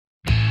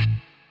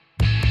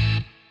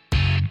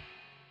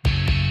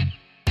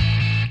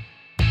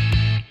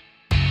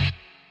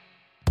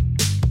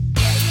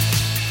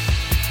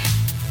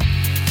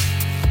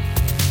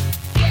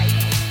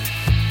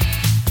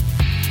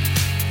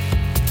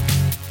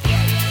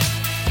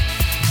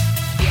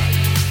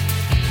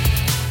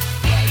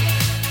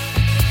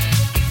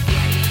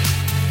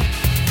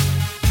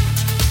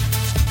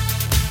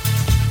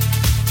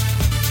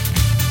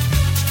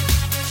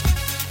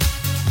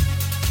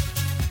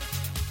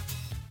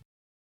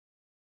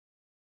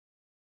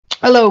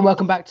Hello and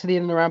welcome back to the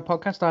In and Around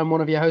podcast. I'm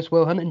one of your hosts,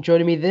 Will Hunt, and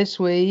joining me this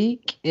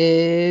week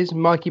is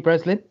Mikey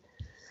Breslin.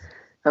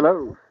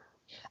 Hello.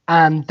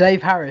 And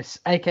Dave Harris,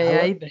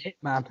 aka Hello. the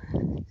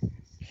Hitman.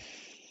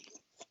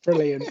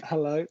 Brilliant.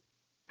 Hello.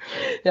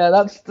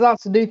 Yeah,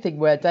 that's a new thing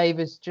where Dave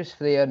is, just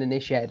for the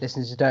uninitiated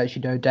listeners who don't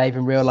actually know Dave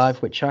in real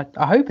life, which I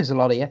hope is a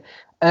lot of you.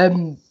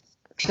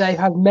 Dave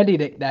has many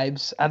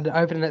nicknames, and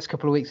over the next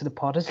couple of weeks of the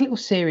pod, there's a little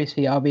series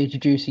for you. I'll be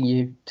introducing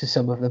you to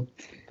some of them.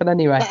 But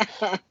anyway.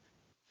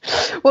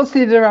 What's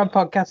the In and Around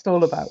podcast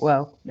all about?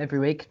 Well, every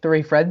week,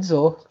 3 friends,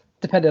 or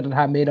depending on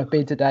how mean I've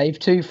been to Dave,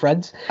 2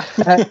 friends,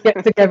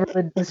 get together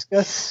and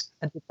discuss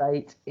and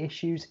debate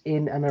issues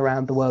in and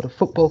around the world of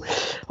football.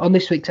 On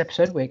this week's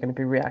episode, we're going to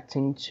be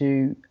reacting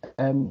to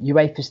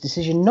UEFA's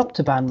decision not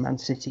to ban Man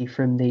City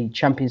from the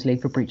Champions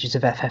League for breaches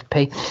of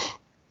FFP.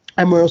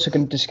 And we're also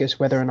going to discuss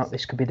whether or not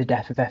this could be the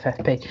death of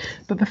FFP.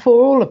 But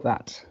before all of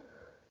that,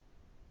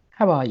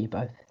 how are you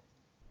both?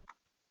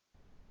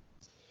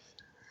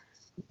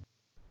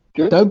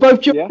 Good. Don't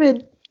both jump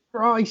in.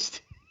 Christ.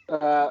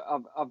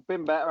 I've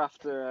been better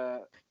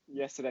after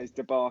yesterday's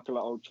debacle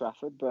at Old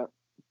Trafford, but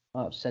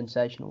that was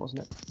sensational,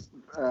 wasn't it?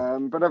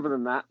 But other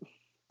than that,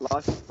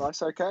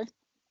 life's okay.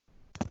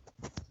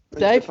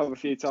 Dave? Been a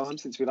few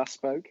times since we last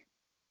spoke.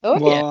 Oh,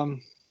 Well,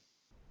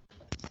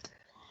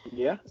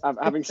 Yeah.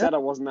 Having said I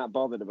wasn't that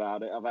bothered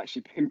about it, I've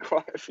actually been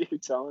quite a few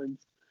times.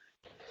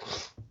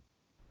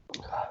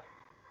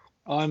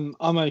 I'm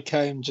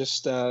okay. I'm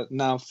just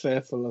now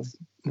fearful of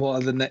what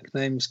other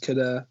nicknames could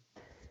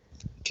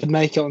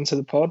make it onto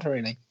the pod.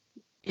 Really.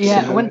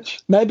 Yeah. So,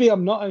 maybe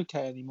I'm not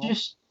okay anymore.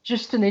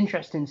 Just an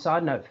interesting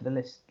side note for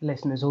the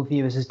listeners or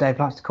viewers, as Dave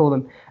likes to call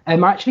them. I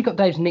actually got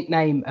Dave's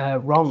nickname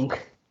wrong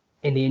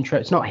in the intro.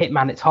 It's not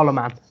Hitman, it's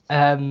Hollowman.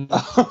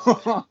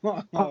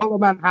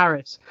 Hollowman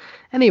Harris.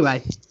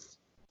 Anyway,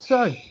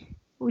 so what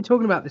are we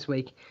talking about this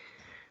week?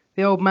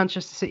 The old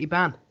Manchester City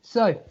ban.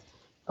 So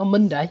on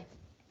Monday,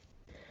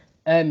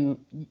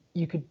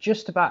 you could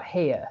just about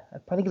hear,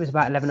 I think it was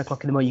about 11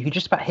 o'clock in the morning, you could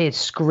just about hear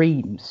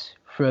screams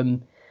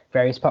from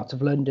various parts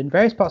of London,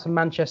 various parts of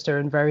Manchester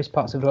and various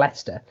parts of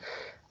Leicester,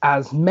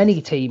 as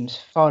many teams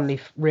finally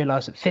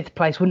realised that 5th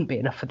place wouldn't be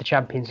enough for the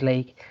Champions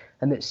League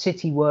and that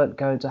City weren't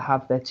going to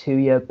have their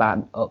 2-year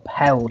ban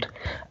upheld.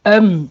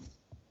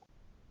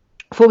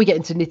 Before we get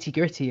into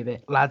nitty-gritty of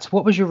it, lads,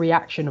 what was your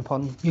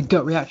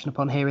gut reaction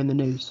upon hearing the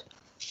news?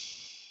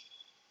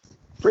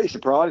 Pretty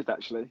surprised,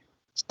 actually.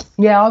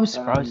 Yeah, I was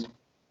surprised.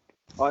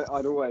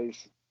 I'd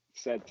always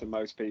said to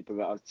most people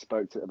that I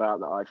spoke to about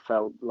that I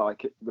felt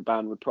like the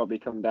ban would probably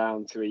come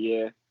down to a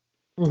year,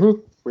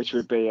 which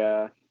would be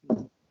a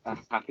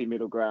happy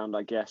middle ground,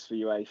 I guess, for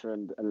UEFA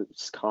and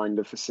it's kind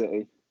of for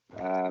City.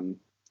 A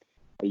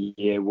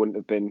year wouldn't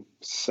have been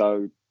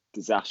so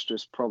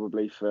disastrous,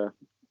 probably for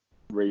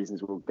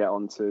reasons we'll get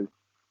onto.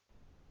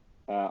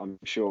 I'm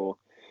sure.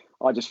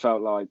 I just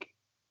felt like,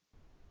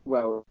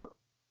 well,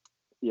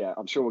 yeah,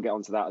 I'm sure we'll get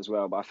onto that as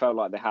well. But I felt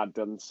like there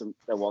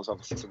was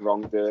obviously some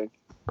wrongdoing,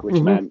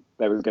 which meant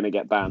they were going to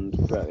get banned,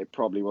 but it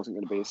probably wasn't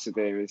going to be as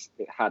severe as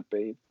it had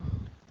been.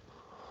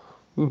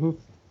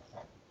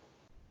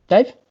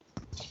 Dave?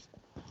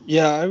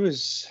 Yeah, I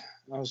was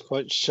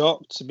quite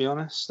shocked, to be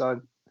honest. Like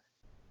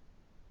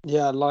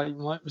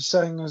Mike was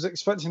saying, I was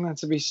expecting there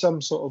to be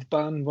some sort of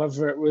ban,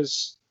 whether it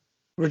was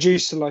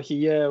reduced to like a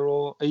year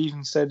or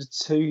even said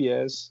 2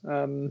 years.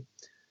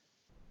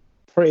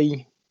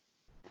 Pretty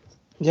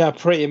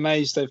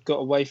amazed they've got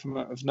away from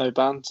it with no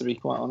ban, to be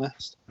quite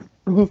honest.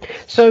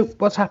 So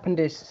what's happened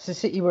is the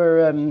City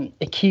were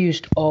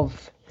accused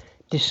of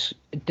this.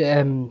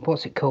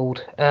 What's it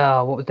called?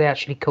 What would they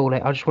actually call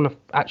it? I just want to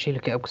actually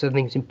look it up because I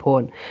think it's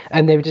important.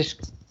 And they were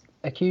just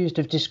accused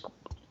of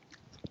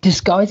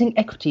disguising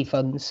equity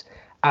funds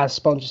as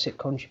sponsorship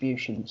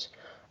contributions.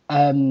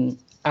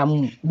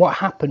 And what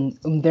happened,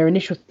 their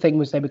initial thing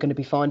was they were going to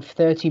be fined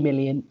 30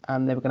 million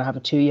and they were going to have a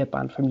 2-year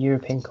ban from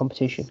European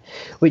competition,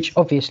 which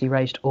obviously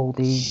raised all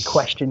the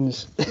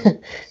questions,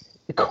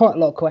 quite a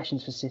lot of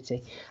questions for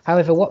City.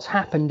 However, what's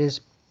happened is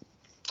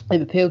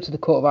they've appealed to the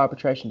Court of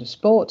Arbitration to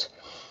Sport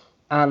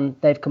and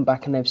they've come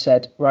back and they've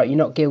said, right, you're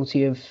not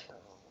guilty of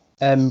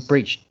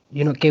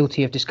you're not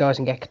guilty of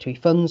disguising equity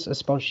funds as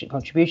sponsorship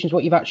contributions.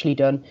 What you've actually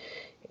done,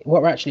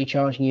 what we're actually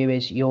charging you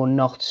is you're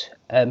not...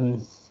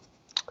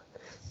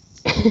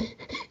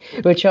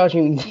 we're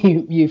charging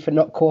you for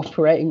not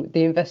cooperating with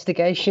the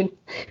investigation,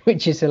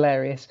 which is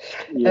hilarious.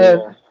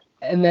 Yeah.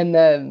 And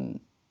then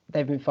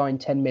they've been fined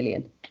 10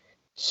 million.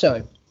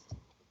 So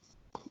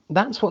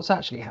that's what's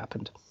actually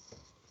happened,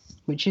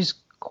 which is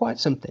quite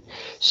something.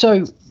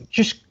 So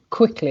just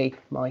quickly,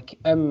 Mike,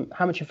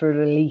 how much of a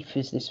relief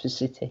is this for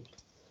City?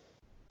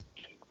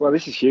 Well,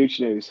 this is huge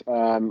news.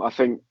 I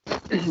think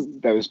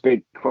there was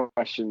big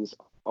questions,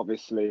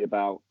 obviously,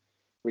 about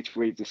which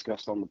we've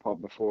discussed on the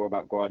pod before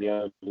about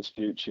Guardiola's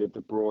future. De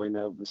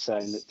Bruyne was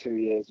saying that 2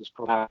 years was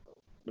probably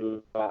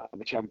out of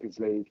the Champions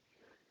League.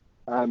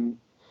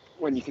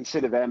 When you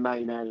consider their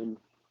main aim,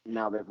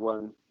 now they've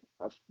won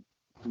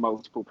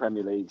multiple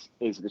Premier Leagues,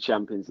 is the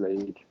Champions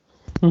League.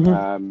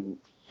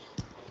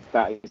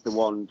 That is the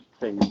one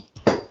thing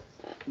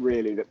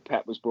really that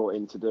Pep was brought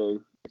in to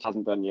do, which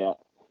hasn't done yet.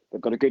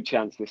 They've got a good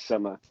chance this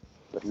summer,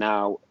 but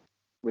now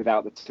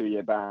without the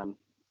 2-year ban,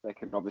 they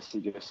can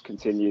obviously just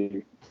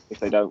continue. If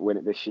they don't win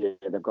it this year,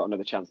 they've got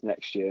another chance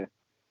next year.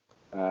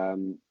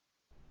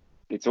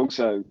 It's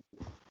also,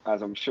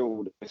 as I'm sure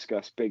we'll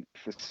discuss, big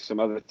for some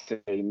other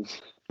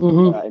teams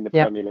in the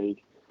Premier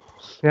League.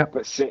 Yeah.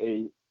 But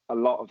City, a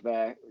lot of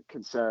their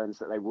concerns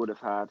that they would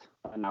have had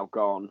are now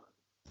gone.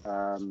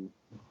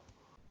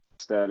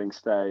 Sterling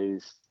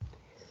stays,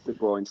 De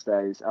Bruyne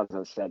stays. As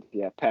I said,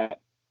 Pep,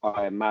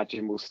 I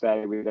imagine, will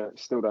stay. We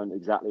still don't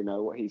exactly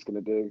know what he's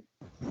going to do,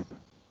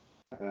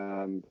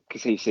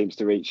 because he seems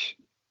to reach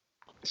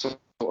sort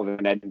of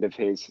an end of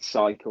his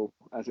cycle,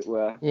 as it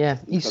were. Yeah,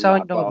 he's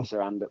signed on. Barca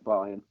and at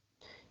Bayern.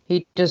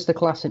 He does the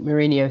classic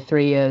Mourinho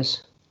 3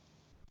 years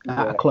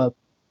at a club,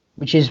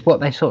 which is what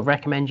they sort of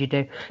recommend you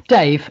do.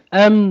 Dave,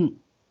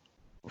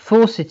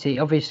 for City,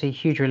 obviously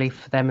huge relief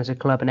for them as a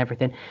club and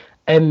everything.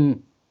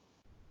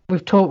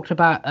 We've talked in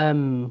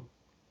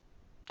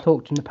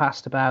the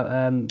past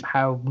about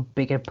how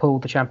big a pull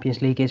the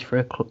Champions League is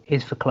for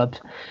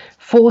clubs.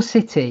 For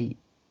City,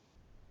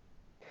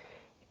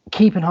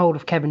 keeping hold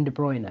of Kevin De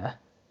Bruyne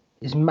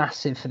is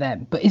massive for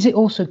them. But is it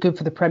also good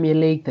for the Premier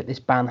League that this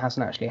ban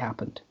hasn't actually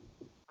happened?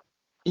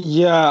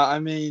 Yeah, I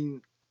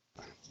mean,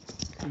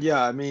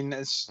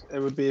 it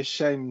would be a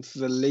shame for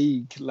the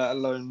league, let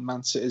alone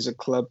Man City as a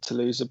club, to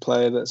lose a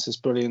player that's as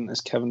brilliant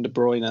as Kevin De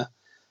Bruyne.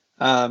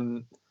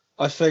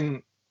 I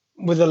think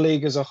with the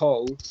league as a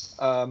whole,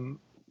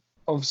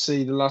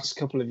 obviously the last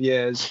couple of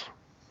years,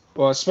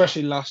 well,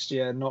 especially last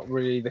year, not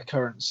really the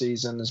current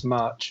season as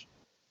much,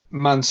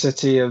 Man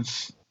City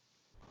have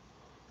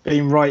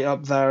been right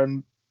up there,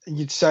 and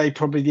you'd say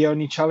probably the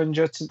only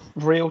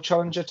real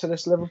challenger to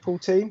this Liverpool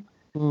team.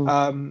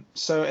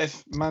 So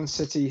if Man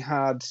City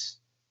had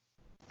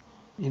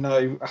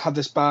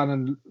this ban,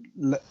 and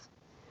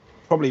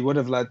probably would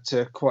have led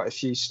to quite a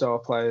few star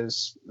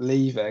players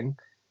leaving,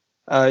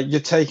 you're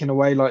taking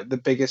away like the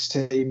biggest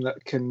team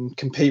that can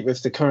compete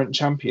with the current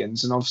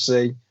champions. And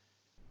obviously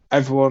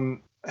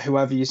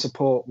whoever you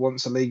support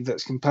wants a league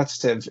that's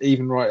competitive,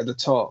 even right at the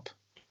top.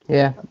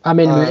 Yeah, I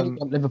mean, we really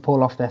got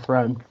Liverpool off their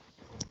throne.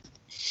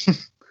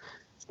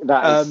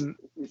 That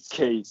is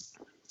key.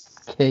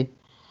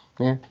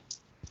 Yeah.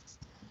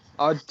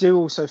 I do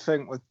also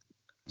think with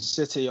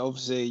City,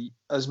 obviously,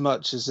 as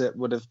much as it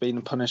would have been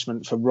a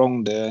punishment for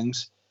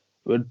wrongdoings,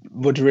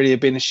 would really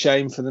have been a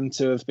shame for them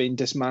to have been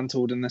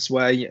dismantled in this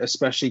way,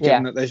 especially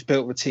given that they've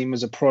built the team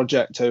as a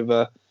project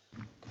over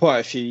quite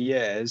a few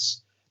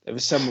years. They've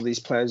assembled these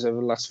players over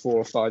the last 4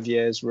 or 5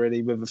 years,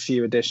 really, with a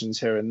few additions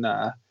here and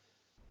there.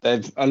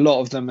 A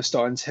lot of them are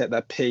starting to hit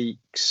their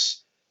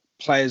peaks.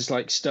 Players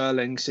like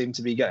Sterling seem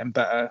to be getting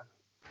better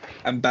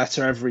and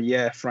better every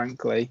year,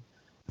 frankly.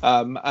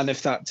 And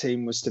if that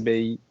team was to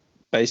be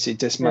basically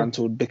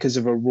dismantled because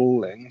of a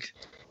ruling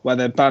where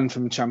they're banned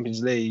from the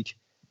Champions League,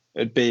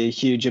 it'd be a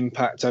huge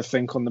impact, I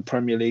think, on the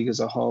Premier League as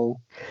a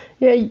whole.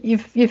 Yeah,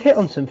 you've hit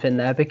on something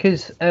there,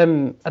 because I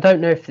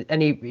don't know if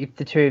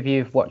the two of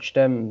you have watched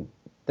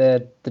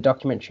the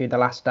documentary The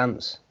Last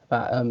Dance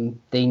about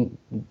the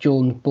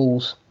Jordan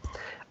Bulls,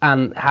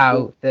 and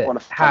how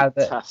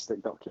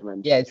fantastic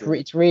documentary. Yeah,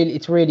 it's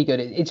really good.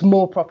 It's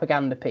more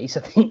propaganda piece, I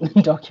think,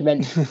 than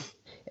documentary.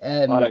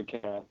 I don't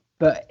care.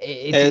 But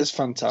it is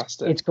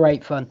fantastic. It's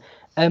great fun.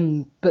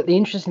 But the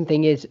interesting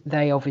thing is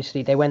they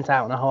went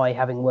out on a high,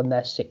 having won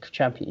their 6th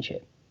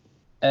championship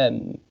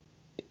in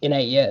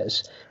 8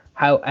 years.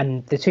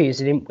 And the 2 years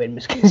they didn't win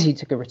was because he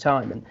took a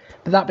retirement.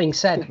 But that being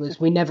said,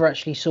 we never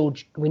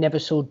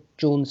saw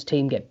Jordan's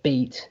team get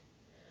beat.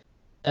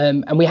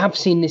 And we have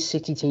seen this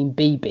City team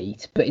be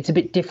beat, but it's a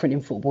bit different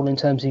in football in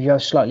terms of you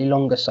have slightly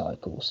longer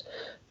cycles.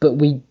 But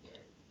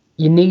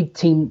you need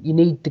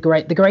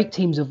the great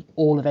teams have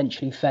all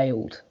eventually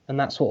failed, and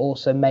that's what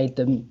also made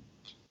them.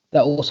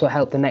 That also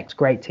helped the next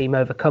great team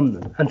overcome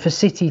them. And for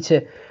City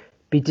to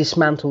be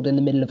dismantled in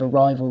the middle of a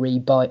rivalry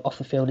by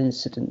off-the-field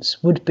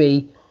incidents would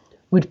be,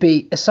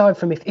 aside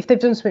from if they've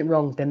done something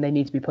wrong, then they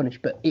need to be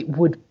punished. But it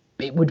would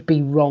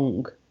be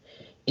wrong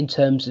in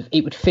terms of,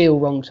 it would feel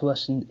wrong to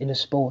us in a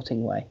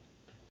sporting way.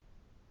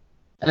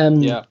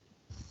 Yeah.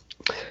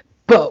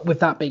 But with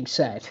that being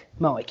said,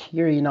 Mike,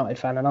 you're a United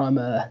fan and I'm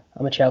a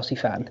Chelsea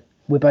fan.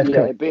 We're both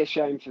it'd be a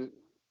shame for.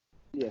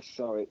 Yes,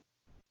 sorry.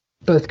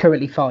 Both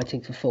currently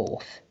fighting for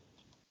 4th.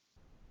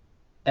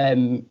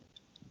 And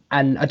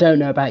I don't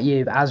know about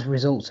you, but as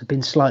results have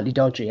been slightly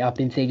dodgy, I've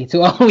been thinking,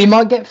 we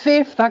might get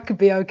 5th. That could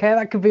be okay.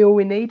 That could be all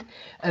we need.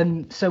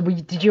 So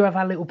did you have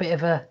a little bit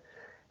of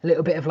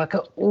like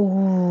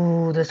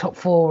the top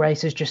 4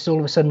 races just all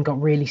of a sudden got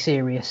really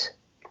serious?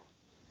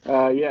 It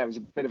was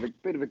a bit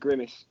of a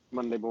grimace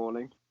Monday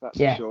morning, that's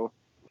for sure.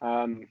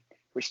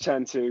 Which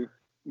turned to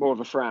more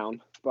of a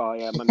frown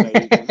by Monday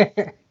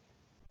evening.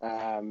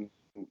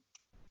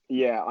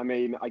 I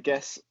mean, I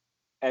guess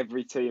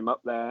every team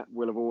up there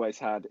will have always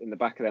had in the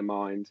back of their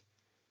mind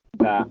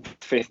that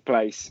 5th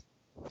place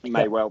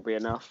may well be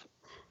enough.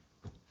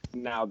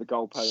 Now the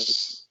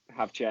goalposts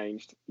have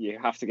changed. You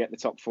have to get the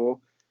top 4,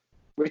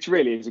 which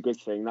really is a good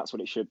thing. That's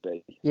what it should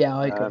be. Yeah,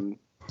 I agree.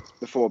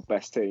 The 4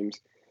 best teams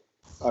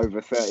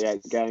over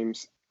 38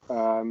 games,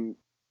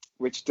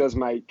 which does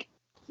make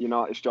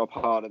United's job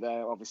harder.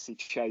 They're obviously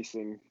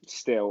chasing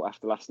still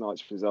after last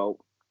night's result.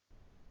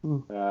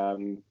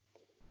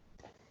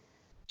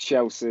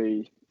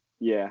 Chelsea,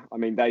 yeah, I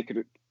mean, they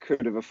could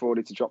have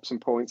afforded to drop some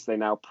points. They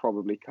now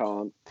probably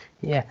can't.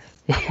 Yeah,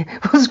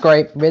 it was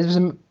great. It was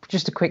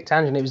just a quick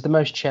tangent. It was the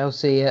most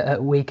Chelsea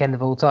weekend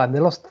of all time. They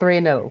lost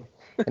 3-0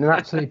 in an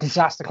absolute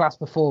disaster class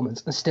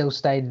performance and still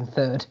stayed in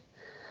third.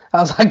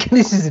 I was like,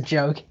 this is a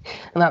joke,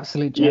 an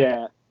absolute joke.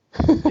 Yeah,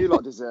 you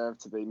lot deserve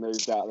to be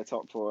moved out of the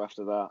top 4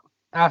 after that.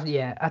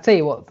 Yeah, I tell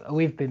you what,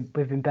 we've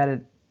been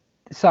better.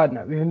 Side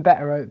note, we've been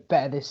better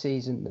this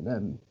season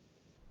than,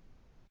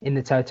 in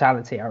the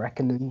totality, I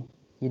reckon, than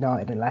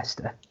United and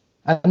Leicester.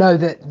 I know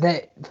that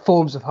their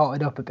forms have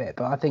hotted up a bit,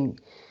 but I think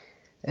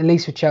at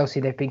least with Chelsea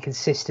they've been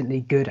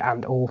consistently good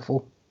and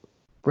awful.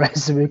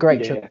 Whereas a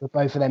great chunk of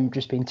both of them have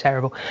just been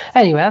terrible.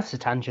 Anyway, that's a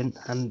tangent,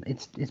 and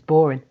it's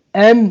boring.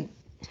 I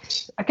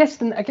guess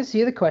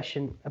the other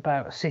question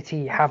about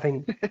City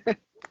having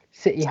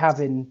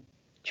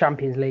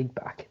Champions League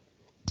back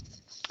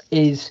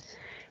is,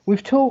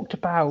 we've talked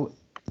about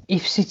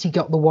if City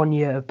got the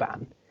 1-year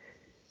ban,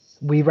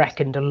 we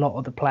reckoned a lot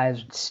of the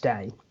players would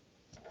stay,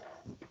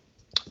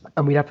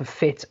 and we'd have a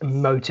fit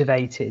and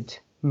motivated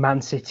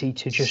Man City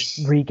to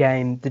just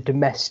regain the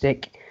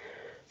domestic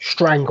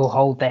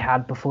stranglehold they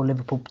had before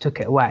Liverpool took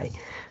it away.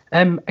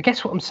 I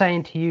guess what I'm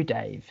saying to you,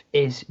 Dave,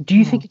 is do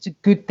you think it's a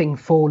good thing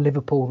for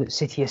Liverpool that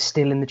City are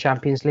still in the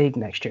Champions League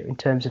next year in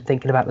terms of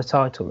thinking about the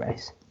title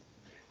race?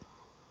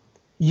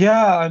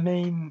 Yeah, I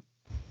mean,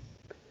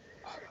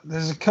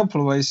 there's a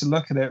couple of ways to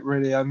look at it,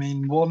 really. I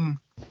mean, one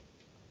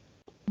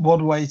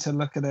way to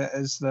look at it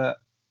is that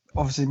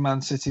obviously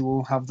Man City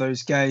will have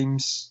those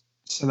games,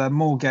 so there are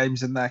more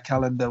games in their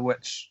calendar,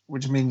 which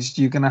means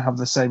you're going to have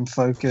the same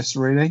focus,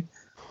 really.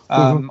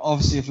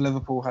 Obviously, if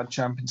Liverpool had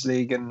Champions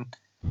League and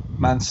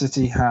Man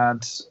City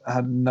had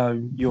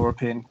no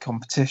European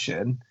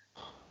competition,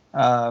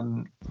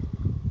 then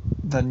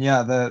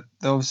yeah, they're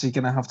obviously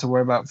going to have to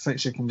worry about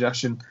fixture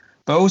congestion.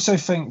 But I also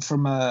think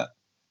from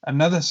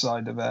another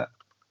side of it,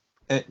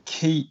 it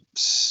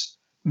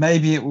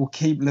will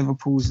keep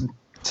Liverpool's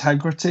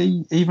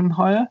integrity even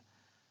higher.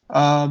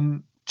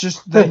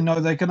 Just they know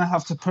they're going to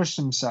have to push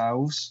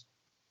themselves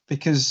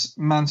because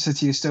Man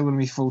City is still going to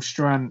be full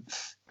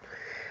strength.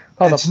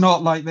 It's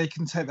not like they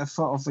can take their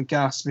foot off the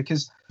gas,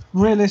 because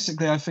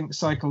realistically, I think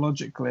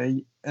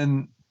psychologically,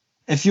 and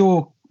if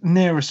your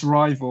nearest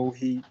rival,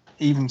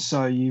 you've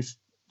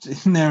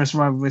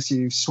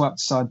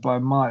swept aside by a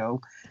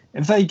mile,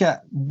 if they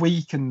get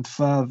weakened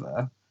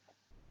further,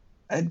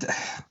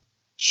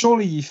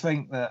 surely you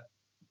think that,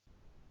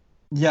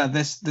 yeah,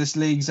 this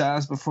league's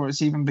ours before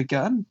it's even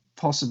begun,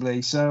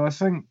 possibly. So I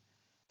think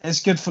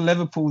it's good for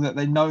Liverpool that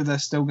they know they're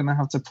still going to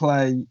have to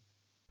play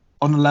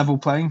on a level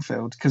playing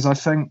field, because I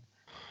think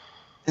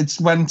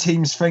it's when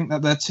teams think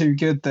that they're too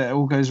good that it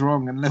all goes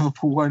wrong, and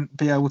Liverpool won't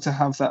be able to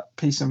have that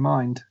peace of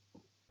mind.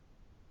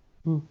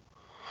 That's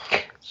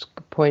a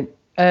good point.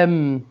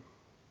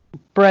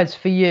 Brez,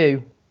 for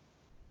you,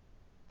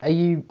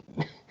 I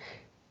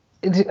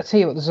tell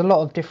you what, there's a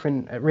lot of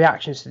different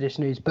reactions to this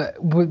news,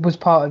 but was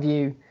part of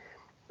you,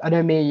 I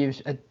know me and you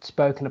had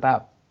spoken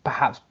about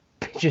perhaps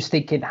just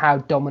thinking how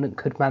dominant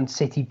could Man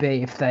City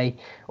be if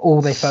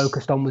all they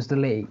focused on was the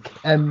league.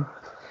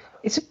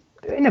 It's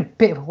in a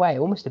bit of a way,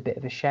 almost a bit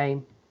of a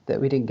shame that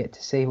we didn't get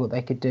to see what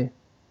they could do.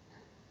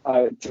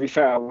 To be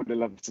fair, I would have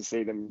loved to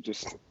see them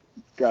just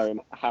going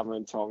hammer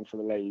and tong for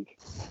the league.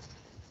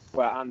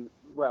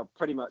 Well,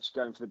 pretty much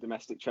going for the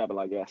domestic treble,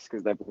 I guess,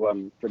 because they've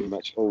won pretty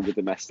much all the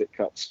domestic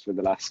cups for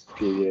the last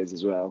few years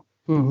as well.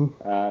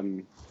 Mm-hmm.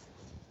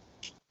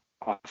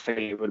 I think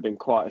it would have been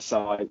quite a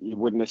sight. You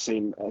wouldn't have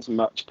seen as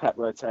much Pep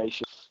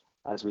rotation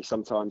as we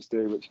sometimes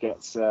do, which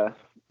gets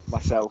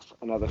myself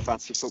and other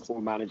fantasy football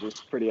managers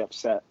pretty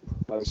upset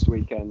most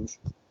weekends.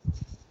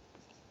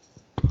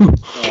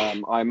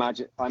 I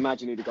imagine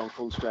he'd have gone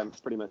full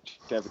strength pretty much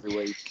every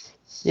week.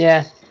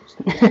 Yeah,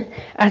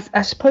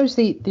 I suppose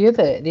the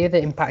other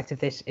impact of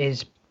this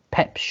is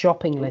Pep's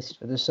shopping list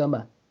for the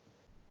summer.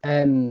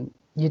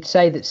 You'd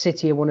say that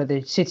City are one of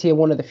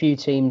the few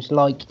teams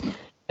like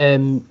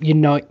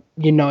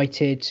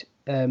United,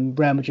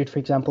 Real Madrid, for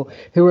example,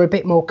 who are a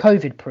bit more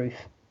COVID proof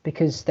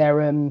because their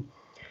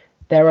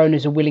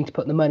owners are willing to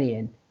put the money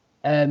in.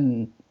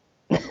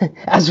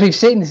 As we've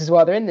seen, this is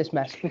why they're in this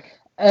mess.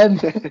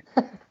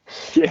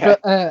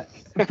 Yeah.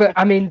 But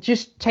I mean,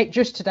 just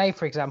today,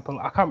 for example,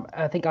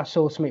 I think I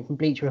saw something from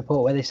Bleacher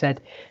Report where they said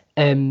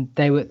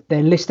their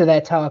list of their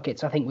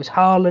targets, I think, was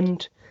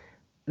Haaland,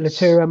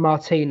 Lautaro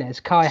Martinez,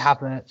 Kai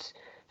Havertz,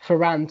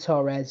 Ferran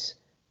Torres,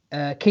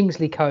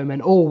 Kingsley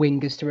Coman, all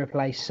wingers to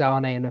replace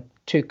Sane, and a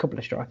couple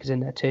of strikers in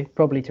there too,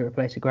 probably to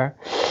replace Aguero,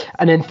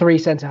 and then 3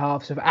 centre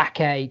halves of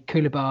Ake,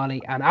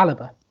 Koulibaly, and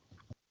Alaba.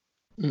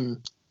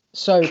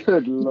 So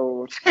good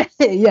lord.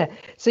 Yeah,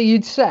 so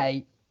you'd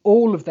say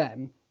all of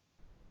them,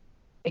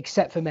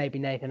 except for maybe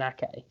Nathan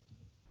Ake,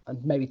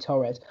 and maybe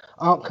Torres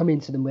aren't coming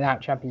to them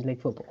without Champions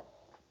League football.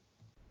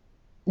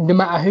 No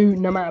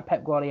matter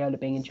Pep Guardiola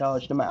being in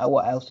charge, no matter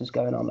what else is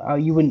going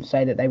on, you wouldn't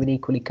say that they would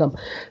equally come.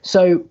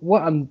 So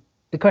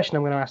the question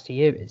I'm going to ask to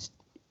you is,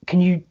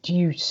 do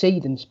you see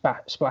them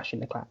splashing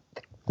the clap?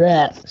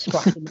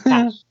 Splashing the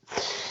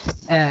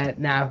cash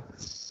now.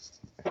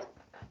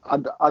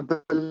 I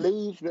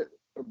believe that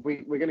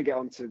we're going to get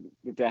onto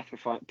the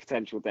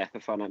potential death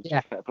of financial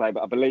fair play,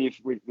 but I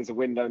believe there's a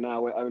window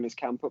now where owners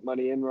can put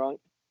money in, right?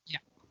 Yeah.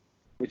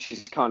 Which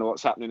is kind of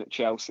what's happening at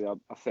Chelsea, I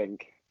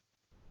think.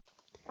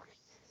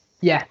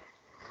 Yeah.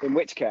 In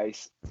which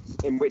case,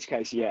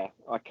 yeah,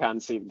 I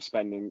can see them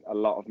spending a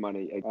lot of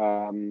money.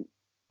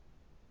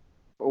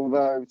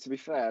 Although, to be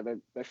fair,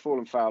 they've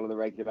fallen foul of the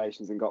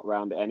regulations and got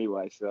around it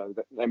anyway, so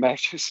they may have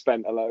just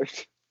spent a load.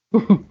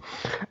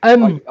 I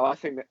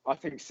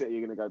think City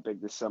are going to go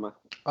big this summer.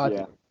 I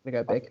think they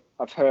go big.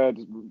 I've heard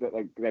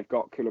that they've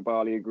got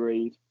Koulibaly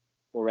agreed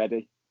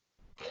already.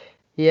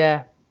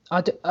 Yeah,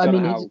 I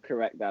mean, how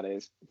correct that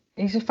is.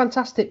 He's a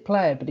fantastic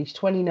player, but he's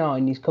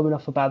 29. He's coming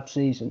off a bad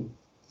season.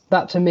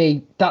 That to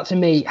me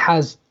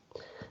has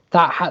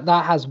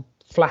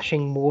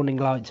flashing warning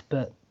lights.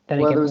 But then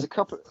again, there was a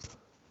couple.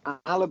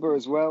 Alaba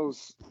as well.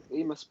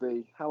 He must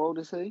be. How old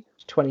is he?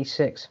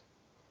 26.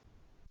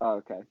 Oh,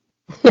 okay.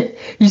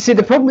 You see,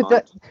 the problem with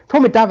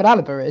David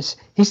Alaba is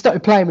he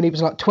started playing when he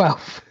was like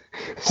 12.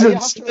 So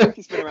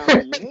he's been around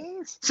for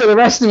years. So the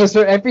rest of us,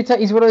 every time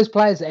he's one of those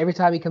players that every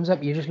time he comes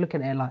up, you're just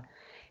looking at him like,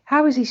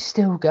 how is he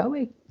still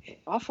going?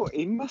 I thought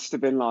he must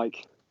have been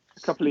like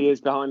a couple of years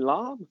behind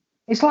Lahm.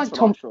 It's like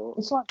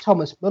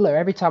Thomas Muller.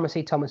 Every time I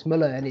see Thomas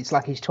Muller and it's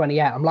like he's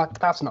 28, I'm like,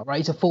 that's not right.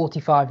 He's a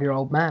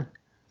 45-year-old man.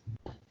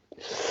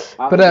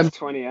 But he's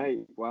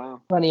 28.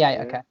 Wow. 28.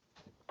 Yeah. Okay.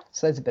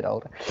 So he's a bit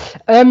older.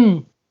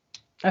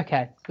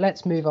 Okay,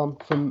 let's move on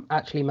from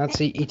actually Man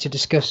City to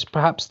discuss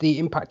perhaps the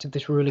impact of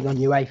this ruling on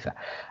UEFA.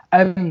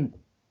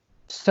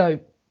 So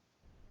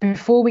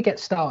before we get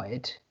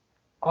started,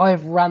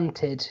 I've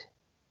ranted.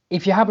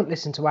 If you haven't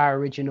listened to our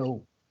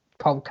original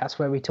podcast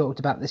where we talked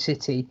about the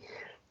City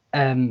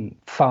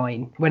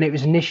fine when it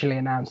was initially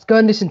announced, go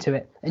and listen to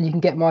it, and you can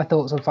get my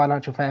thoughts on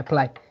financial fair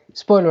play.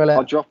 Spoiler alert.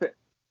 I'll drop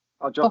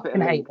it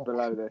in a link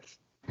below this.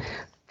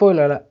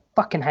 Spoiler alert.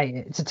 Fucking hate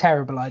it. It's a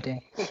terrible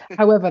idea.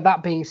 However,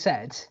 that being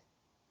said,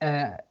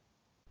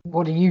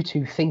 what do you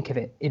two think of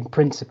it in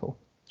principle?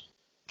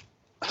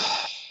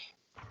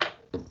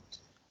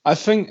 I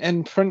think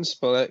in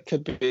principle it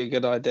could be a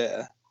good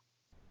idea.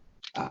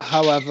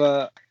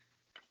 However,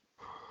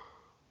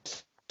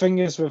 thing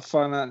is with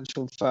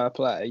financial fair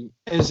play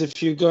is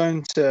if you're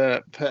going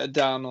to put it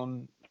down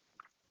on,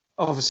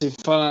 obviously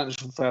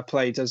financial fair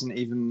play doesn't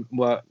even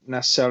work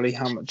necessarily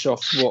how much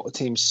off what a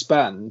team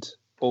spend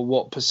or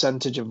what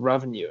percentage of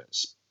revenue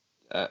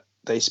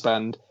they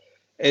spend.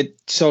 It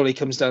solely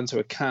comes down to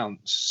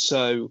accounts.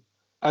 So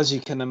as you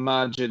can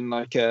imagine,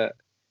 like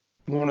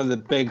one of the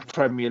big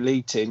Premier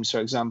League teams, for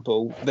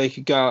example, they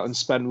could go out and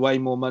spend way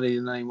more money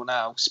than anyone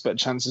else, but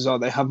chances are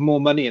they have more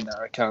money in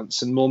their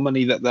accounts and more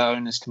money that their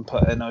owners can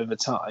put in over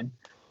time.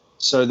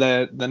 So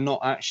they're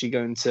not actually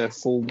going to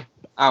fall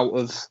out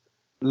of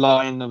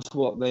line of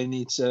what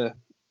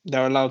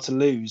they're allowed to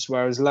lose,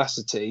 whereas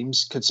lesser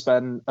teams could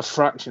spend a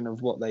fraction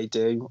of what they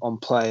do on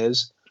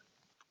players,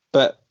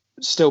 but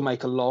still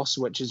make a loss,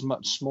 which is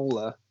much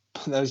smaller.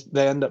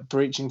 They end up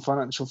breaching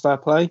financial fair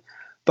play.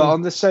 But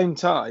on the same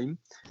time,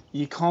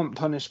 you can't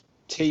punish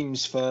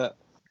teams for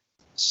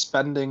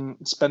spending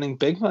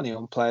big money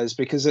on players,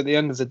 because at the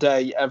end of the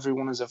day,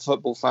 everyone as a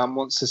football fan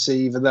wants to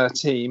see either their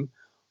team,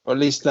 or at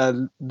least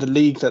the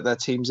league that their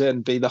team's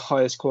in, be the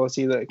highest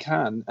quality that it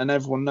can. And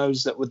everyone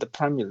knows that with the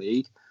Premier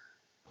League,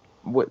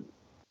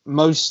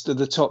 most of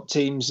the top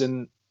teams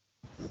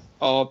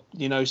are,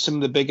 some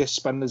of the biggest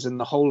spenders in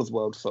the whole of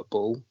world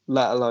football,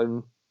 let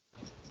alone,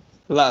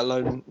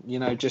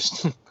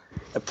 just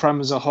the Prem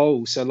as a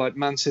whole. So like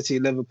Man City,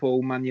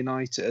 Liverpool, Man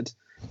United,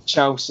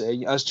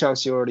 Chelsea, as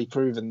Chelsea already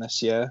proven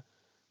this year,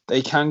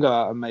 they can go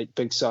out and make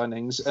big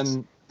signings.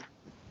 And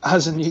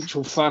as a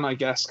neutral fan, I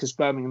guess, because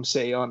Birmingham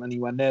City aren't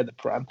anywhere near the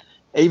Prem,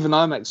 even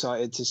I'm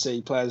excited to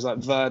see players like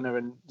Werner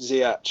and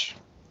Ziyech.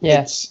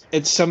 Yeah.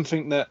 It's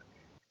something that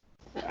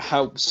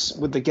helps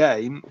with the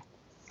game.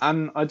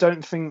 And I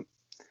don't think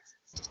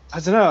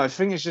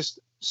it's just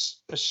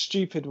a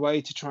stupid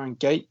way to try and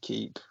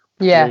gatekeep.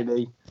 Yeah.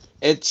 Really.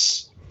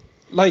 It's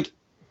like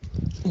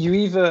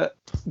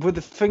with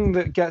the thing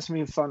that gets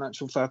me in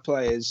financial fair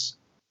play is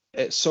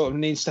it sort of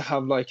needs to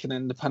have like an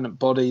independent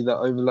body that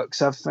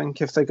overlooks everything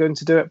if they're going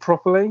to do it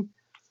properly.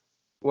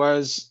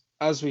 Whereas,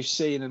 as we've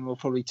seen, and we'll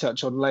probably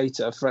touch on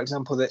later, for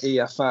example, the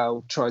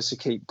EFL tries to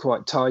keep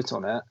quite tight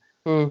on it,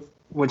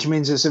 which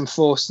means it's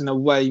enforced in a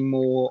way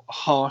more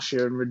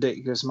harsher and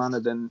ridiculous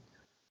manner than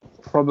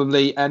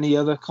probably any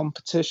other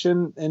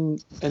competition in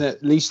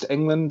at least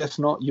England, if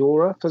not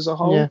Europe as a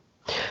whole. Yeah.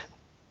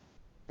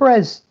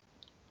 Brez,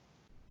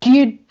 do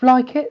you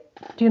like it?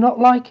 Do you not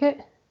like it?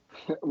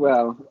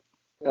 Well,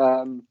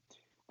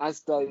 as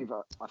Dave,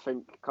 I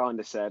think, kind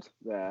of said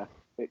there,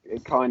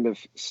 it kind of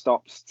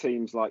stops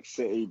teams like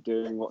City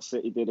doing what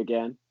City did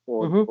again,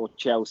 or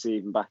Chelsea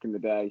even back in the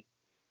day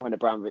when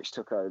Abramovich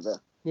took over.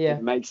 Yeah.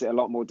 It makes it a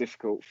lot more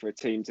difficult for a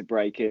team to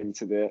break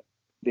into the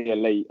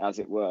elite, as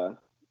it were,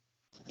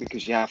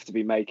 because you have to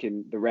be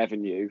making the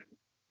revenue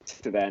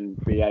to then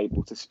be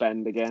able to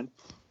spend again.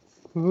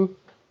 So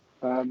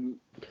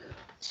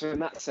in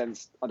that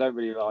sense, I don't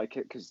really like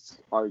it, because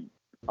I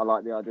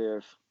like the idea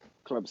of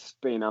clubs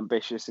being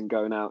ambitious and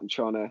going out and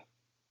trying to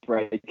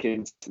break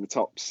into the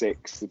top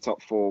 6, the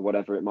top 4,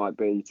 whatever it might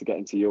be, to get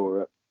into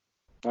Europe.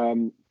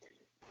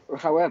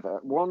 However,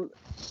 one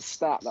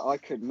stat that I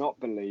could not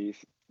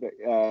believe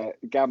that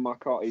Gab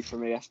Marcotti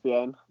from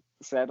ESPN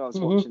said, I was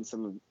watching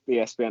some of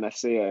ESPN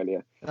FC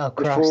earlier. Oh,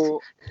 Christ.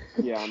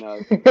 Yeah, I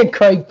know.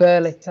 Craig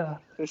Burley. Oh.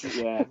 This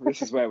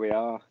is where we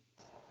are.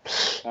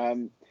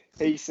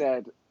 He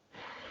said,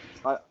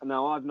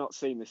 now I've not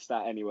seen this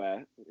stat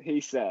anywhere. He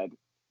said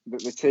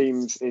that the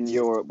teams in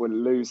Europe were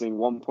losing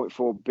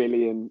 1.4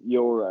 billion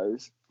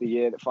euros the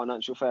year that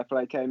financial fair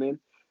play came in,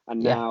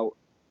 and now,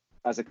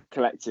 as a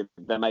collective,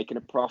 they're making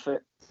a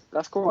profit.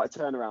 That's quite a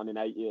turnaround in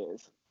 8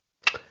 years.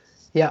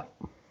 Yeah.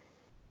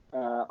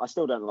 I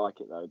still don't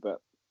like it though, but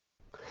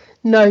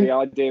no. The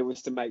idea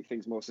was to make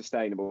things more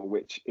sustainable,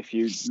 which, if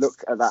you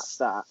look at that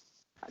stat,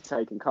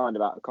 taken kind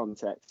of out of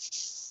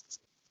context,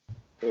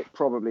 it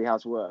probably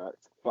has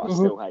worked, but I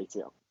still hate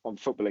it. On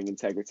footballing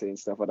integrity and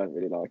stuff, I don't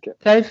really like it.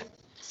 Dave?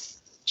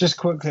 Just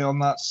quickly on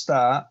that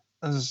stat,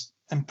 as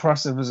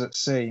impressive as it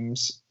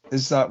seems,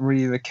 is that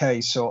really the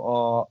case,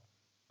 or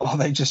are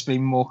they just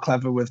being more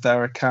clever with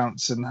their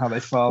accounts and how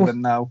they file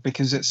them now?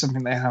 Because it's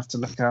something they have to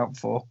look out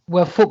for.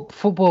 Well,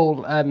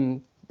 football.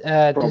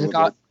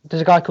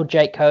 There's a guy called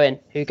Jake Cohen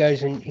who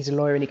goes and he's a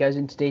lawyer, and he goes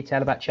into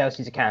detail about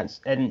Chelsea's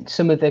accounts and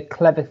some of the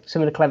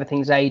clever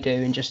things they do,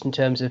 and just in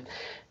terms of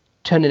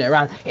turning it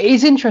around. It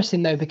is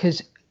interesting though,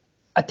 because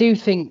I do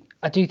think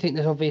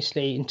there's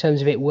obviously, in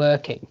terms of it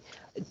working.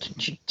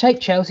 Take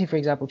Chelsea, for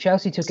example.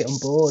 Chelsea took it on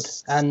board,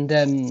 and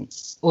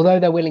although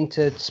they're willing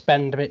to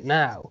spend a bit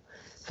now,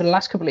 for the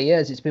last couple of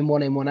years, it's been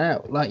one in, one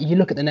out. Like, you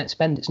look at the net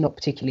spend, it's not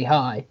particularly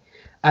high.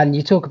 And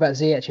you talk about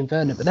Ziyech and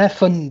Werner, but they're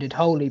funded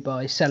wholly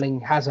by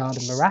selling Hazard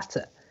and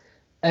Morata.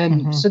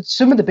 So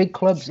some of the big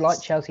clubs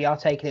like Chelsea are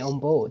taking it on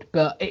board,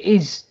 but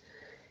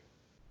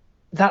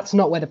that's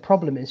not where the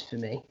problem is for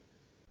me.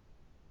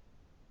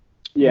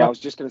 Yeah, I was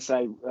just going to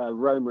say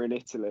Roma in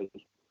Italy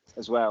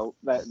as well.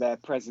 Their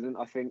president,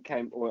 I think,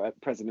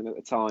 president at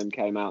the time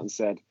came out and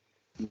said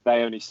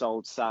they only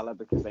sold Salah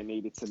because they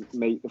needed to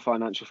meet the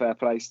financial fair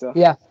play stuff.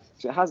 Yeah.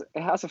 So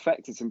it has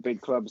affected some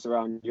big clubs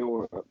around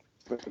Europe,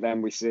 but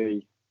then we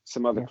see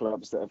some other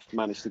clubs that have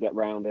managed to get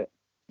round it.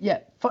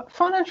 Yeah,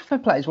 financial fair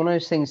play is one of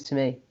those things to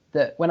me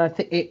that when I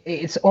think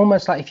it's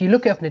almost like, if you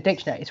look it up in a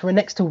dictionary, it's right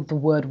next to the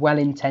word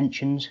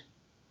well-intentioned.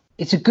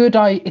 It's a good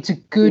idea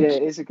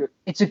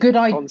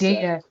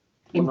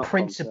in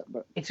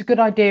principle. It's a good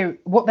idea.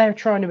 What they're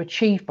trying to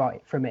achieve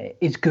from it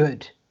is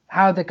good.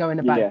 How they're going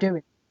about doing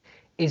it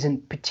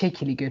isn't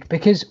particularly good,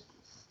 because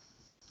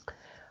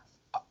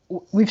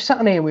we've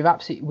sat in here and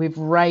we've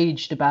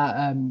raged about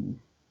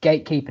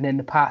gatekeeping in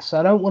the past. So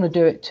I don't want to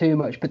do it too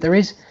much, but there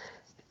is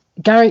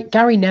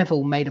Gary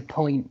Neville made a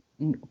point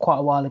quite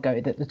a while ago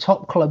that the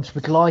top clubs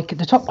would like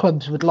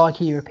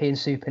a European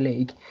Super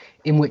League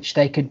in which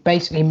they could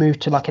basically move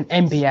to like an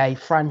NBA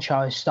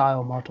franchise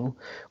style model,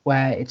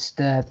 where it's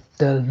the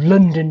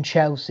London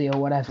Chelsea or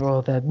whatever,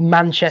 or the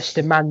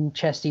Manchester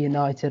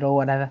United or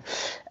whatever,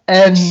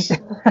 and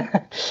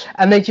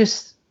you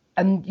just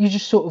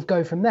sort of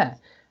go from there.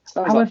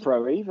 Sounds like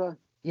Pro Evo.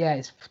 Yeah,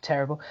 it's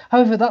terrible.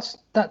 However,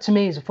 that to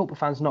me as a football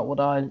fan is not what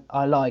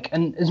I like,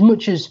 and as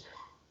much as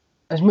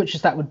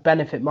that would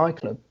benefit my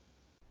club.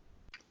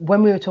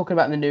 When we were talking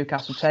about the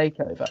Newcastle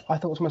takeover, I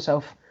thought to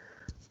myself,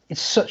 it's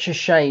such a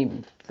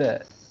shame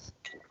that...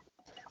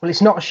 Well,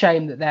 it's not a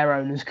shame that their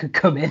owners could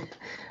come in,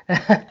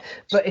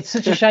 but it's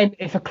such a shame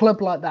if a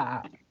club like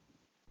that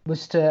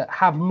was to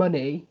have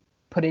money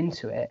put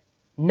into it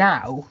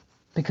now,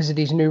 because of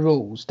these new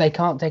rules, they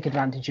can't take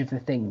advantage of the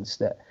things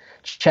that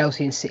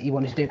Chelsea and City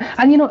wanted to do.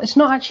 And it's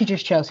not actually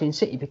just Chelsea and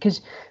City,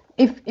 because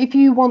if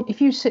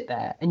you sit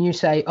there and you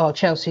say, oh,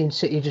 Chelsea and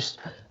City just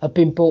have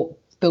been built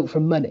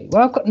from money.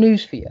 Well, I've got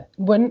news for you.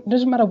 It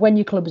doesn't matter when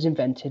your club was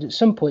invented, at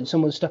some point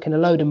someone stuck in a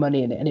load of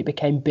money in it and it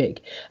became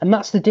big. And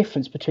that's the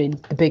difference between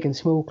the big and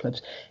small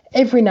clubs.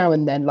 Every now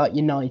and then, like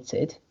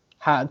United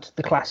had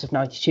the class of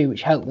 92,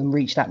 which helped them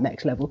reach that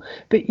next level.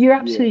 But you're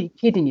absolutely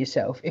kidding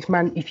yourself if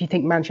you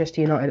think Manchester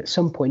United at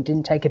some point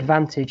didn't take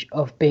advantage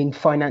of being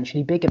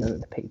financially bigger than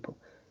other people.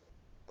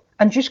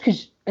 And just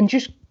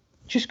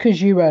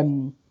because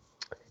you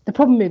the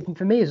problem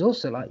for me is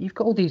also, like, you've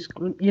got all these...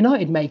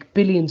 United make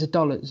billions of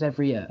dollars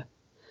every year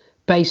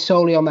based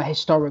solely on their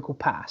historical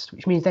past,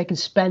 which means they can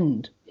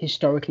spend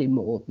historically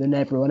more than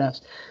everyone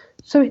else.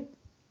 So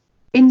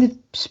in the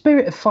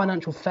spirit of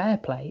financial fair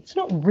play, it's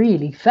not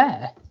really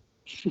fair.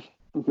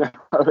 No,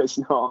 it's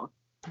not.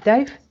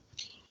 Dave?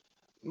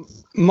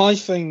 My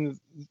thing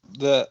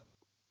that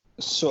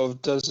sort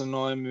of does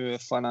annoy me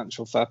with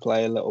financial fair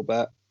play a little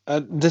bit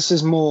This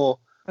is more,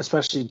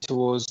 especially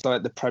towards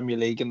like the Premier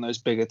League and those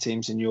bigger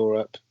teams in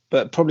Europe,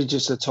 but probably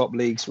just the top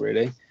leagues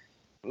really.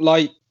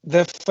 Like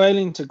they're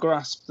failing to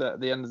grasp that at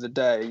the end of the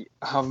day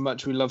how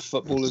much we love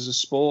football as a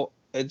sport.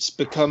 It's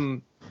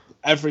become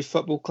every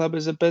football club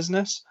is a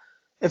business.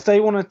 If they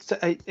want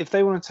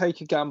to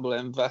take a gamble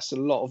and invest a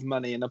lot of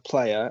money in a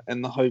player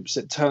in the hopes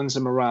it turns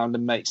them around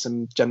and makes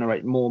them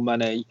generate more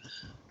money,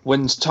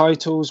 wins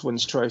titles,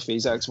 wins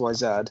trophies,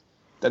 XYZ,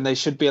 then they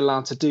should be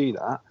allowed to do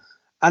that.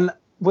 And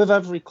with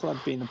every club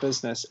being a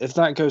business, if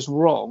that goes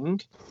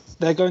wrong,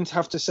 they're going to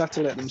have to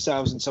settle it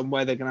themselves in some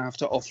way. They're going to have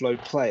to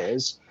offload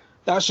players.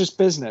 That's just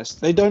business.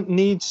 They don't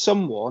need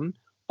someone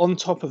on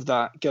top of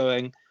that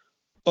going,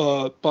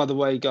 by the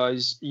way,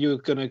 guys, you're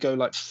going to go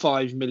like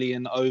 5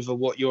 million over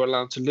what you're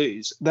allowed to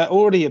lose. They're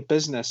already a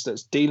business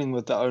that's dealing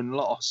with their own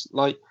loss.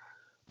 Like,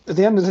 at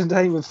the end of the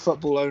day, with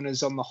football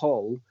owners on the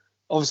whole,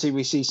 obviously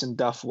we see some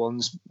duff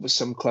ones with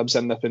some clubs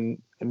end up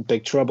in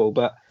big trouble,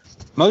 but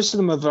most of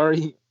them are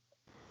very,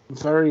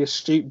 very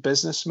astute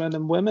businessmen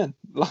and women.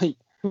 Like,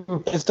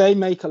 if they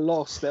make a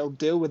loss, they'll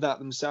deal with that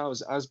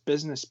themselves as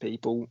business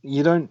people.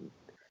 The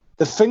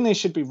thing they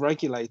should be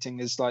regulating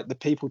is like the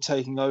people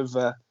taking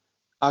over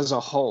as a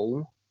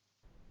whole.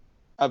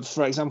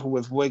 For example,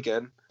 with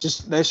Wigan,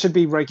 just there should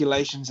be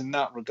regulations in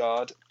that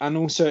regard, and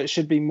also it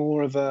should be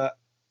more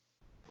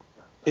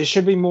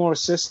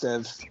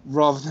assistive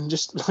rather than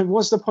just like,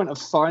 what's the point of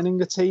fining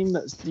a team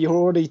that you're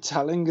already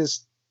telling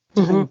is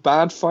doing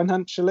bad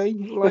financially?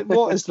 Like,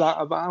 what is that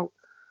about?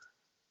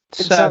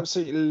 It's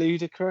absolutely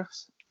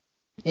ludicrous.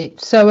 We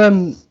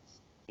don't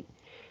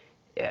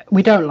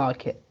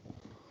like it.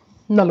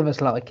 None of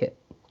us like it.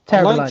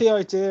 Terrible. I like the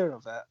idea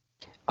of it.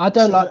 I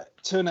don't like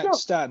to an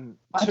extent.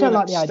 I don't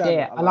like the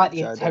idea. I like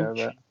the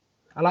intention.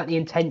 I like the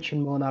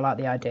intention more than I like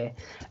the idea.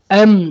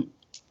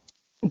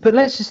 But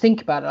let's just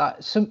think about it. Like,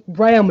 some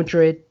Real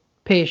Madrid,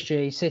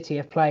 PSG, City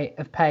have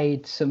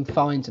paid some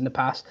fines in the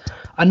past.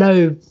 I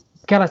know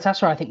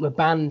Galatasaray, I think, were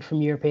banned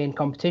from European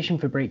competition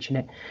for breaching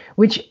it,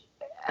 which,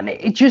 and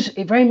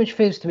it very much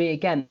feels to me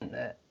again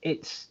that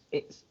it's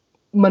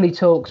money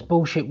talks,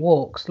 bullshit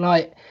walks.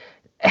 Like,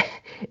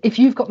 if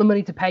you've got the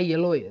money to pay your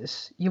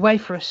lawyers,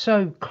 UEFA are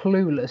so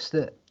clueless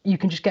that you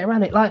can just get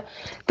around it. Like,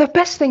 the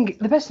best thing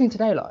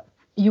today, like,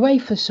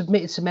 UEFA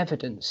submitted some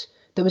evidence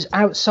that was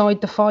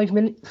outside the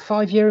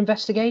 5-year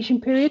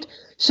investigation period.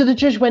 So the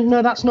judge went,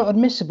 no, that's not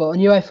admissible.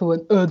 And UEFA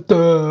went,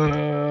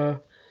 duh.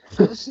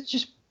 It's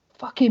just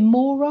fucking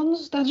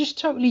morons. They're just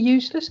totally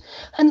useless.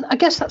 And I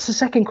guess that's the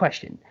second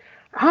question.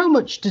 How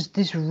much does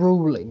this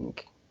ruling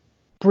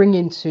bring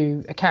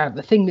into account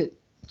the thing that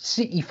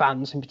City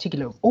fans in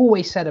particular have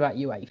always said about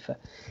UEFA,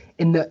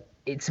 in that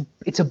it's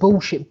a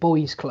bullshit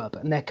boys club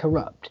and they're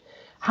corrupt?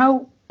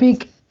 How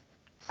big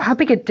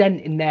a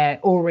dent in their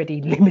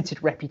already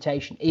limited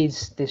reputation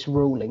is this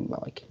ruling,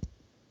 Mike?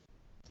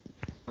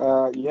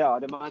 Yeah,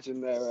 I'd imagine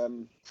they're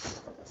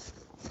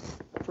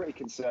pretty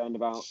concerned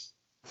about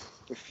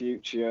the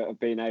future of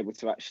being able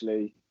to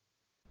actually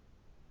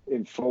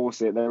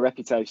enforce it. Their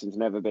reputation's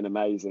never been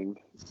amazing,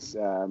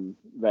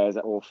 theirs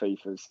or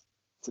FIFA's,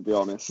 to be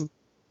honest.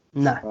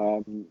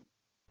 No.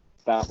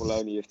 That will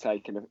only have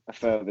taken a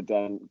further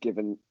dent,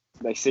 given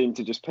they seem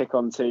to just pick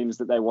on teams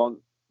that they want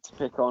to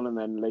pick on and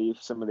then leave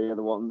some of the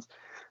other ones.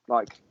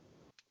 Like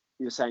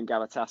you were saying,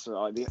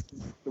 Galatasaray,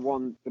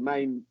 the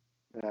main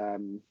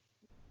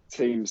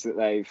teams that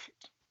they've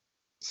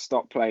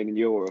stopped playing in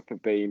Europe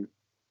have been,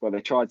 well,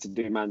 they tried to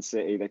do Man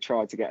City, they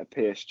tried to get a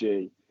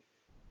PSG,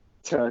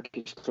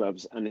 Turkish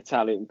clubs and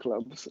Italian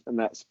clubs, and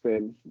those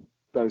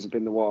have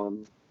been the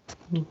ones.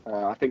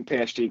 I think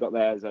PSG got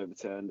theirs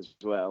overturned as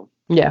well.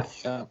 Yeah.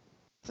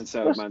 And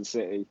so has Man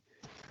City.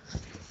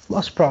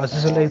 Not surprised,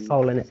 there's a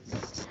loophole in it.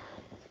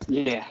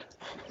 Yeah.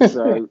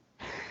 So,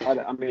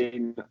 I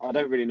mean, I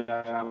don't really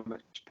know how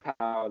much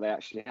power they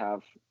actually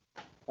have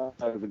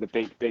over the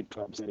big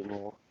clubs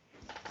anymore,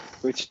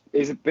 which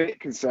is a bit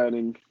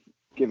concerning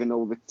given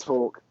all the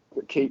talk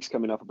that keeps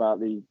coming up about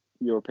the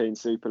European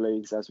Super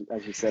Leagues, as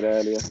you said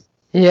earlier.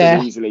 Yeah.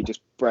 Could easily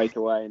just break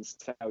away and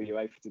tell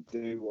UEFA to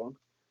do one.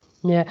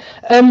 Yeah.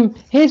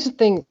 Here's the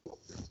thing.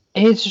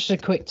 Here's just a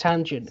quick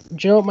tangent.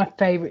 Do you know what my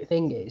favourite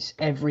thing is?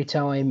 Every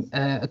time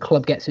a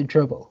club gets in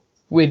trouble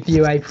with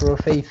UEFA or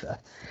FIFA,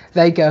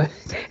 they go,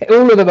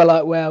 all of them are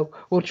like, well,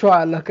 we'll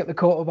try and look at the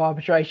Court of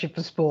Arbitration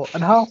for Sport.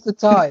 And half the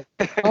time,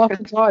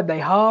 they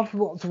halve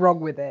what's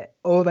wrong with it,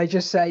 or they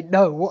just say,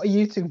 no, what are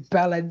you two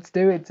bellends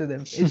doing to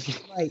them? It's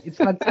great. It's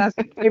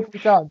fantastic every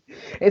time.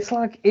 It's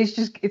like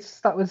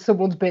when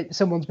someone's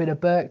been a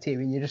Burke to you,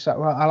 and you're just like,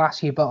 well, I'll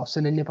ask your boss,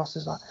 and then your boss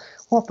is like,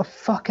 what the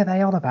fuck are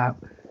they on about?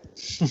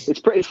 It's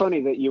pretty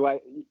funny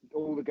that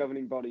all the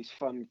governing bodies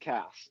fund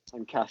CAS,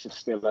 and CAS have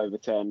still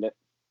overturned it.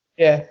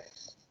 Yeah.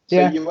 So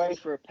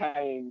UEFA are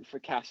paying for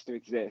CAS to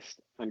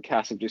exist, and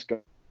CAS have just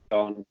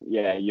gone,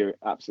 yeah, you're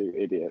absolute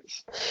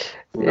idiots.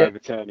 We're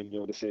overturning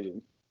your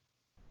decision.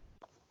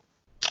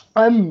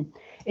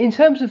 In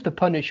terms of the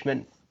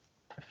punishment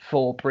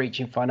for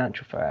breaching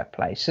financial fair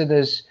play, so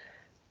this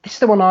is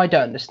the one I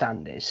don't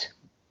understand is,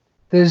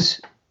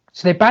 there's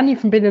So they ban you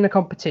from being in a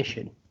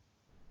competition.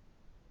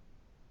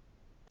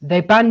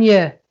 They ban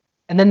you,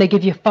 and then they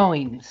give you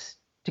fines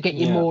to get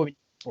you more in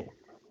football.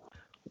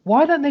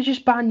 Why don't they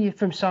just ban you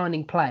from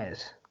signing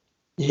players?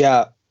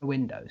 Yeah.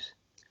 Windows.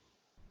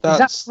 Is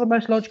that the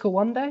most logical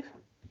one, Dave?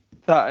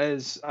 That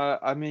is.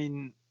 I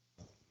mean,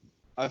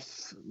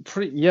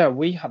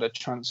 we had a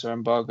transfer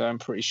embargo, I'm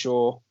pretty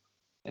sure,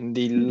 in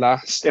the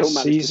last Still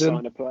managed season. to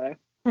sign a player.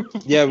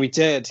 Yeah, we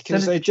did,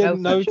 because they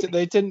didn't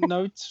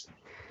note.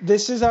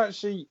 This is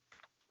actually.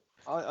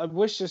 I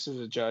wish this was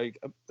a joke.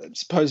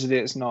 Supposedly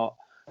it's not.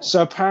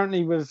 So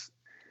apparently with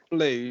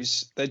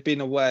Blues, they'd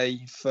been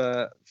away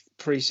for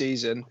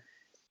pre-season,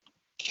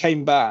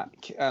 came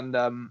back, and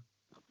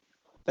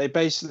they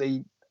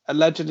basically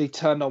allegedly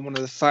turned on one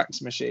of the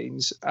fax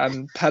machines,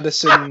 and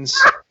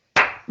Pedersen's.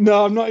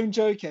 No, I'm not even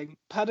joking.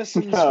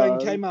 Pedersen's thing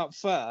came out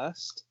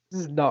first.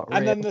 This is not real.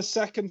 And then the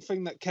second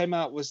thing that came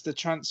out was the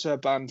transfer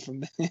ban from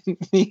the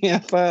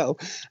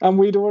EFL. And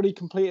we'd already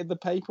completed the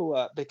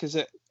paperwork because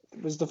it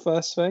was the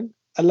first thing,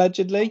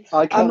 allegedly.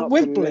 I cannot and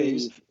with believe...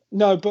 Blues,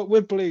 no, but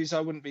with Blues,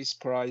 I wouldn't be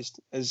surprised,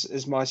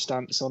 is my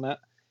stance on it.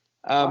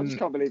 I just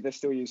can't believe they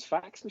still use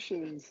fax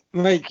machines.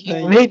 Mate,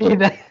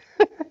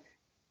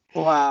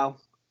 wow.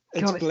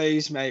 It's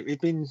Blues, mate.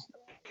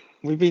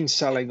 We've been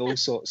selling all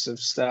sorts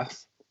of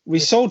stuff. We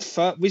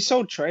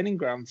sold training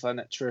ground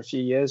furniture a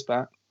few years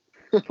back.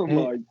 Oh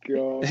my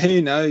god!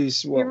 Who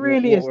knows what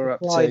we're up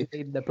to?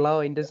 In the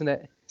blind, isn't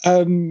it?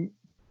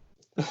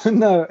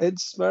 No,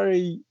 it's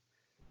very.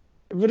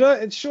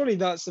 But surely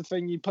that's the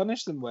thing you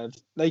punish them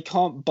with. They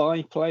can't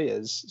buy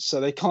players,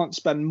 so they can't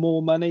spend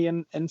more money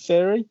in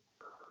theory.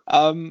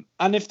 And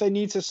if they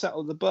need to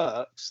settle the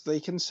books, they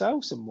can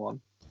sell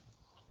someone.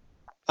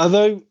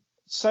 Although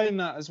saying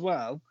that as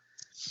well.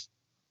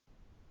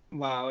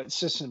 Wow, it's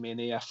just going to be an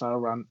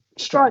EFL rant.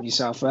 Strap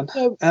yourself in.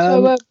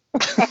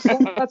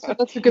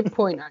 That's a good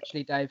point,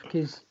 actually, Dave,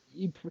 because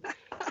you've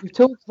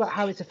talked about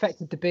how it's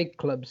affected the big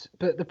clubs,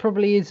 but the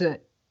probably is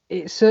it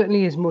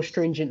certainly is more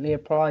stringently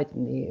applied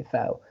in the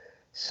EFL.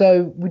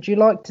 So would you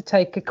like to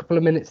take a couple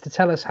of minutes to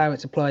tell us how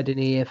it's applied in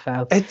the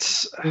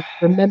EFL?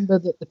 Remember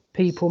that the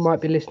people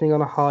might be listening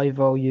on a high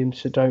volume,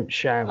 so don't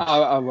shout.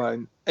 I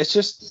won't. It's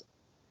just...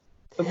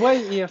 The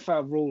way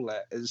EFL rule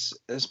it is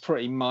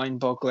pretty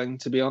mind-boggling,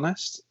 to be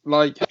honest.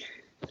 Like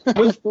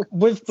with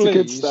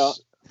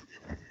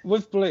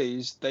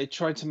Blues, they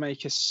tried to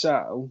make us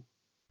sell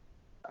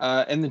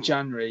in the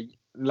January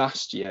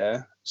last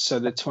year, so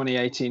the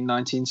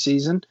 2018-19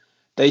 season.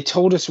 They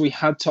told us we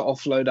had to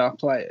offload our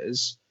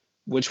players,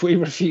 which we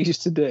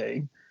refused to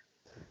do.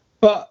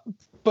 But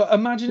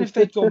imagine if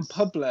they'd gone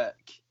public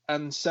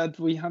and said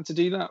we had to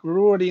do that.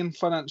 We're already in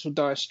financial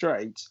dire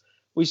straits.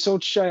 We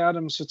sold Shea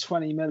Adams for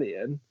 20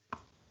 million.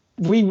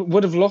 We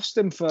would have lost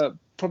him for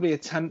probably a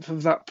tenth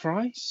of that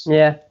price.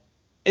 Yeah.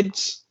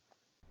 It's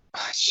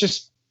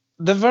just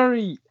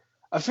I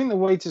think the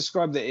way to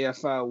describe the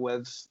EFL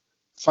with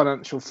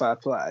financial fair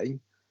play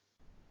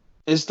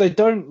is they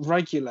don't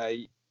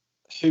regulate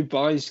who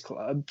buys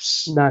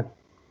clubs. No.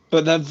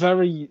 But they're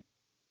very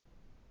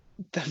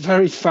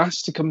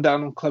fast to come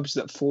down on clubs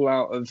that fall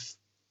out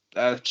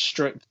of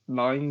strict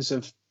lines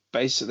of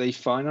basically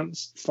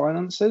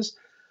finances.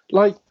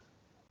 Like,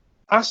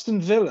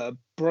 Aston Villa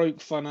broke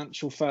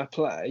financial fair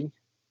play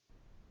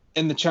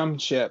in the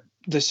Championship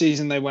the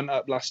season they went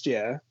up last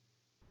year.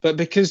 But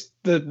because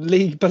the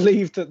league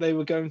believed that they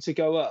were going to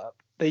go up,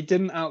 they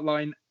didn't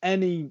outline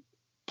any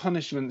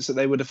punishments that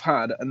they would have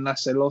had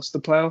unless they lost the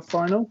playoff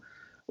final.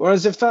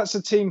 Whereas if that's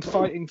a team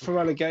fighting for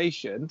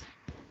relegation,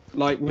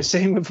 like we're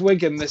seeing with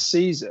Wigan this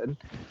season,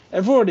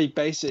 they've already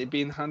basically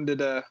been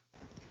handed a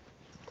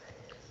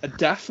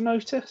death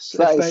notice.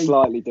 That is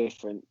slightly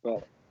different,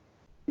 but...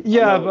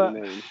 Yeah, but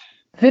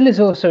Villa's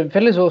also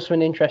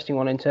an interesting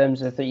one in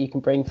terms of that you can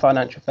bring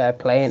financial fair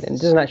play in and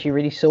it doesn't actually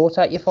really sort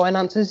out your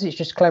finances. It's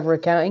just clever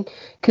accounting.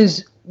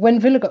 Because when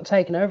Villa got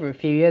taken over a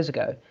few years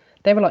ago,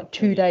 they were like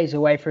 2 days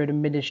away from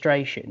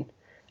administration,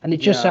 and it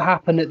just so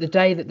happened that the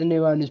day that the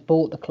new owners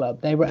bought the club,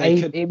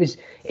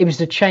 it was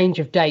the change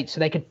of date, so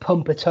they could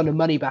pump a ton of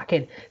money back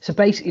in. So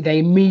basically, they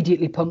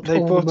immediately pumped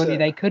all the money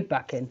they could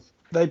back in.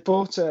 They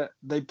bought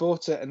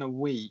it in a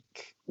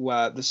week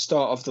where the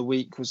start of the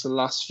week was the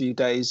last few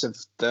days of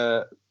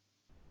the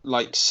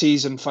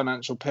season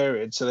financial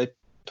period. So they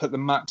put the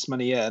max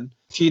money in.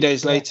 A few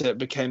days later, it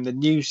became the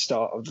new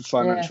start of the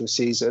financial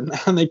season,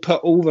 and they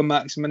put all the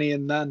max money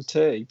in then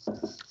too.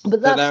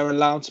 But they're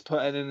allowed to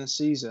put it in a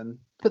season.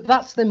 But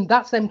that's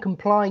them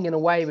complying in a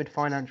way with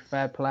financial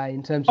fair play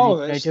in terms of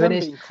doing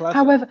this.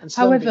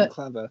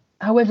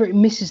 However, it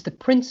misses the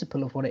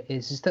principle of what it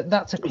is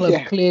that's a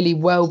club clearly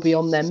well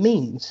beyond their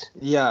means.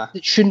 Yeah.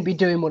 That shouldn't be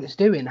doing what it's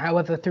doing.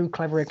 However, through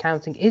clever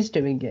accounting is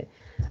doing it.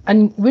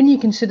 And when you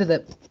consider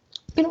that,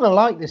 you're not going to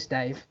like this,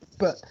 Dave,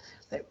 but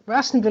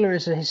Aston Villa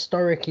is a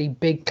historically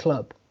big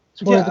club.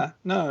 I'm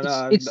not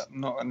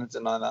going to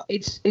deny that.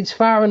 It's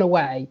far and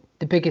away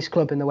the biggest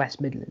club in the West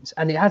Midlands,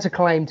 and it has a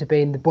claim to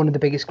being one of the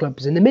biggest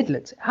clubs in the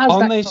Midlands.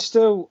 Aren't they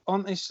still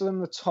in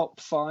the top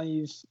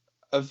 5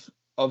 of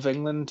of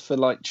England for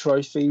like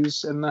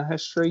trophies in their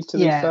history. To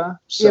be Yeah. fair,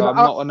 so I'm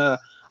not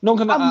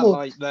going to act more,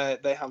 like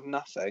they have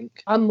nothing.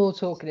 I'm more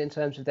talking in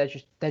terms of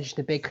they're just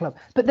a big club,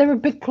 but they're a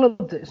big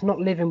club that's not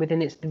living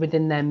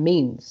within their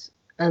means,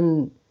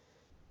 and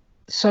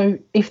so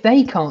if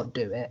they can't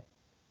do it,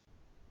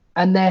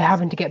 and they're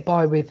having to get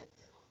by with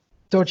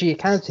dodgy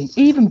accounting,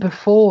 even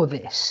before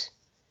this,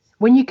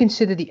 when you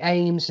consider the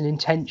aims and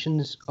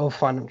intentions of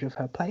financial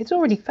fair play, it's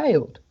already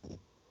failed.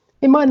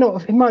 It might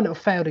not have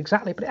failed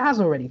exactly, but it has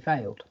already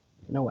failed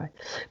in a way.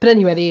 But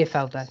anyway, the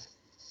EFL day.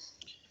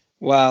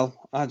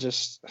 Well,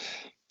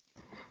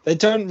 they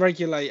don't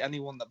regulate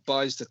anyone that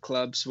buys the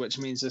clubs, which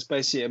means there's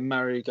basically a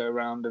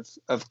merry-go-round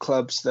of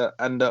clubs that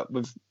end up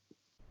with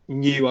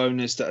new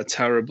owners that are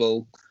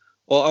terrible,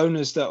 or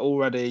owners that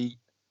already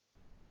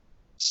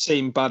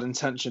seem bad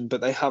intention, but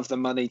they have the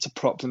money to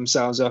prop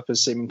themselves up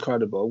as seeming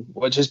credible,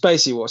 which is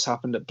basically what's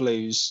happened at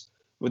Blues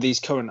with these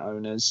current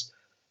owners.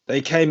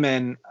 They came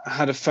in,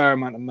 had a fair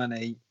amount of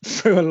money,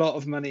 threw a lot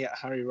of money at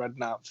Harry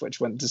Redknapp, which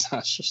went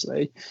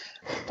disastrously.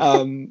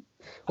 Almost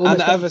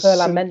and ever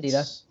Ferland Mendy,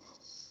 though.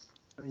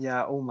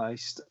 Yeah,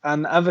 almost.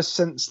 And ever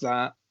since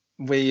that,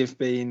 we have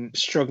been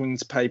struggling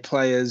to pay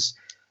players.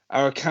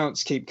 Our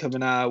accounts keep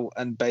coming out,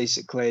 and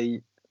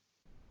basically,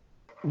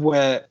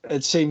 where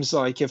it seems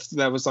like if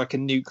there was like a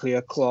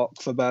nuclear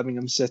clock for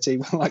Birmingham City,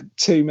 we're like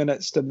 2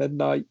 minutes to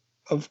midnight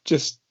of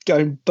just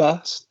going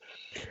bust.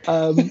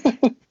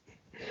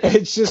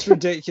 It's just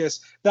ridiculous.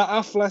 That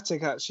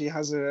Athletic actually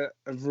has a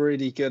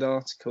really good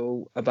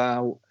article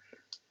about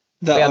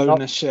the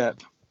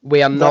ownership.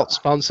 We are not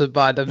sponsored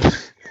by them.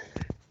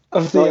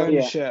 Of the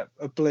ownership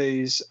of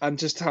Blues, and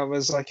just how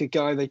there's like a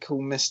guy they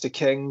call Mr.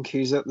 King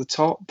who's at the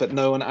top, but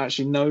no one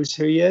actually knows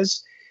who he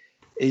is.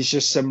 He's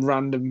just some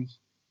random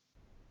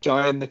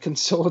guy in the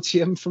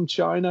consortium from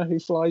China who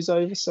flies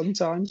over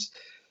sometimes.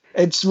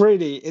 It's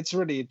really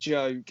a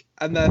joke.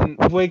 And then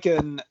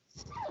Wigan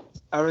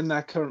are in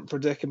their current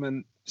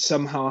predicament,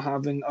 somehow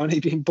having only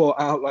been bought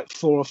out like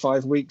 4 or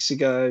 5 weeks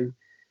ago.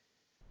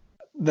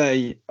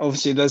 They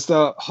obviously, there's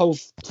the whole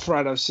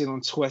thread I've seen on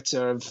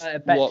Twitter of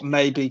what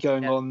may be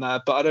going on there,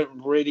 but I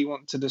don't really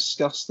want to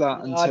discuss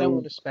that until I don't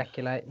want to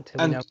speculate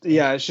until we know.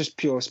 Yeah, it's just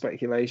pure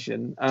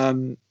speculation.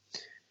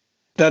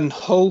 Then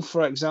Hull,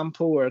 for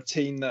example, were a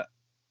team that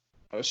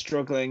are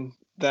struggling.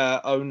 Their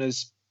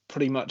owners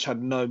pretty much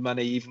had no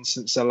money even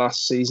since their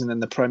last season in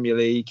the Premier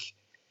League.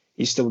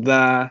 He's still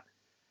there.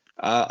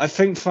 I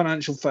think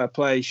financial fair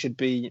play should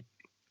be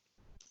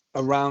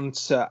around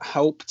to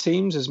help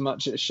teams as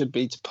much as it should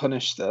be to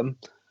punish them,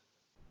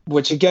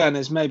 which again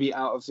is maybe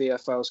out of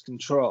VFL's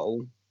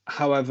control.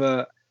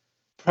 However,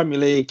 Premier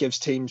League gives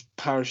teams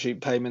parachute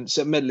payments.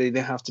 Admittedly,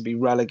 they have to be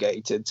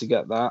relegated to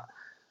get that.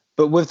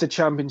 But with the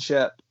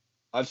Championship,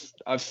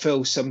 I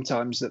feel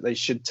sometimes that they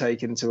should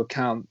take into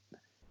account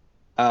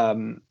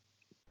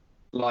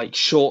like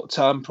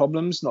short-term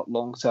problems, not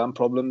long-term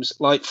problems.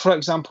 Like, for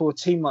example, a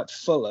team like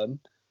Fulham,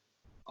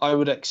 I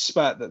would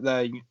expect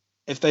that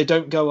if they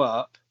don't go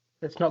up,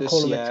 let's not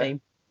call them a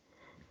team.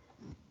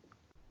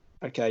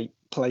 Okay,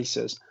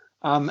 places.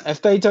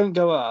 If they don't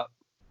go up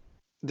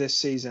this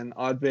season,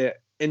 I'd be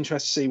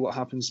interested to see what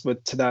happens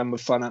to them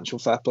with financial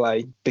fair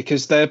play,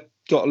 because they've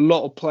got a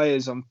lot of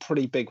players on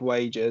pretty big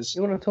wages.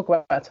 You want to talk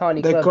about a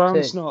tiny club? Their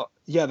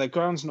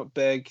ground's not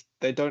big.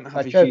 They don't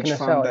have a huge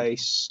fan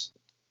base.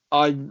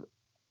 I'm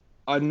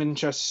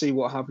interested to see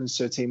what happens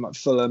to a team like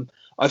Fulham.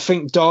 I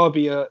think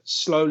Derby are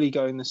slowly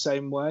going the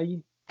same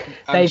way,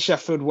 and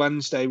Sheffield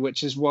Wednesday,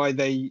 which is why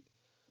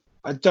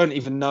I don't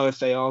even know if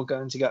they are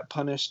going to get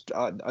punished.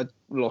 I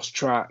lost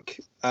track.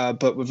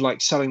 But with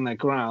like selling their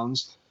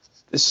grounds,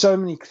 there's so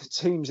many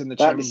teams in the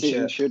Championship. That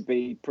decision should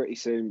be pretty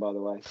soon, by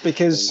the way.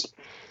 Because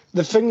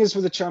the thing is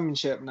with the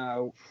Championship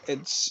now,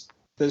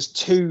 there's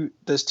two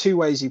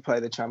ways you play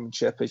the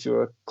Championship if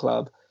you're a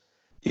club.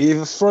 You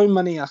either throw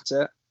money at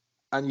it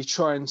and you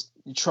try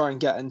and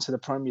get into the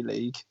Premier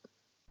League,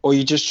 or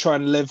you just try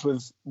and live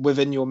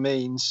within your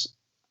means.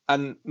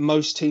 And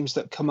most teams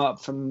that come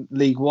up from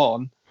League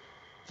One,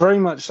 very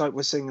much like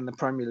we're seeing in the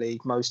Premier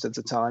League most of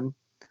the time,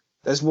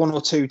 there's 1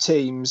 or 2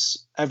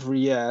 teams every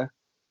year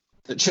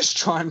that just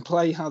try and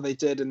play how they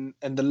did in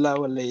the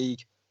lower league,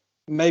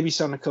 maybe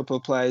sign a couple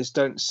of players,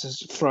 don't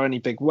throw any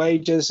big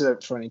wages,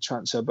 don't throw any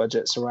transfer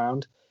budgets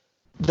around.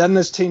 Then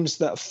there's teams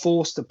that are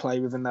forced to play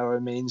within their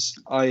own means,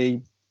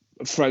 i.e.,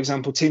 for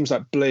example, teams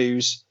like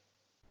Blues,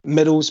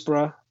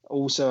 Middlesbrough,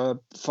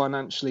 also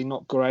financially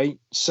not great.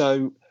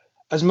 So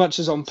as much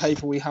as on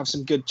paper we have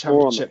some good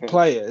Championship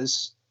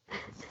players,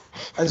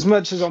 as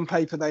much as on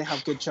paper they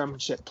have good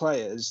Championship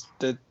players,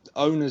 the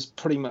owners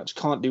pretty much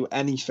can't do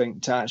anything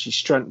to actually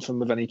strengthen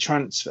with any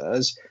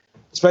transfers.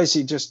 It's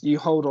basically just you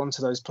hold on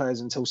to those players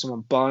until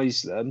someone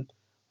buys them,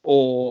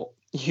 or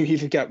you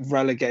either get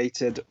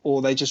relegated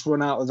or they just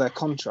run out of their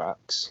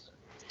contracts.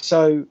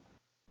 So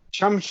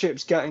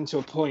Championship's getting to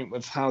a point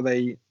with how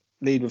they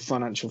lead with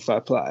financial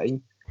fair play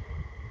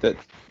that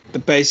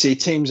basically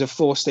teams are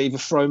forced to either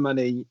throw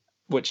money,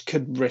 which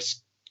could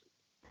risk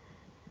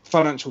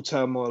financial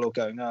turmoil or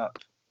going up,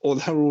 or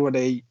they're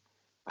already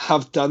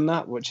have done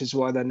that, which is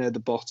why they're near the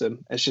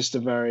bottom. It's just a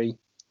very,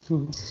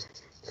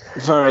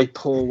 very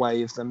poor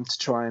way of them to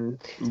try and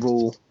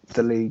rule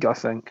the league, I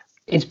think.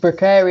 It's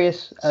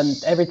precarious,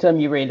 and every time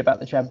you read about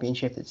the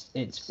Championship,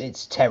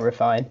 it's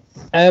terrifying.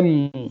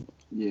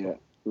 Yeah.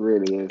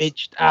 Really is.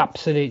 It's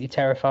absolutely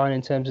terrifying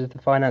in terms of the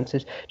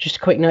finances. Just a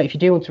quick note, if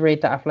you do want to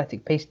read that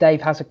Athletic piece, Dave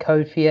has a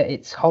code for you.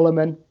 It's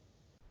Holloman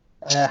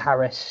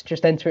Harris.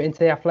 Just enter it into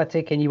the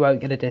Athletic and you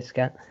won't get a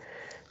discount.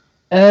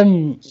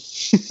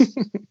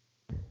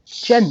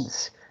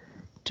 Gents,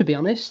 to be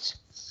honest,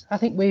 I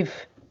think we've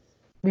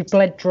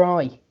bled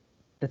dry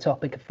the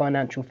topic of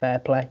financial fair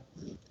play.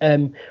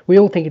 We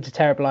all think it's a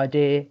terrible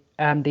idea.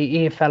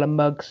 The EFL and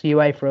mugs,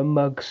 UEFA and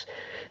mugs,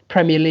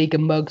 Premier League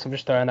and mugs, I'm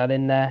just throwing that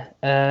in there.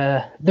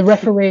 The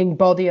refereeing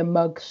body and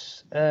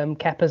mugs,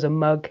 Kepa's a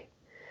mug,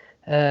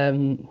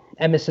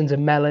 Emerson's a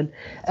melon.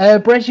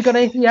 Brez, you got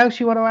anything else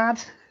you want to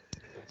add?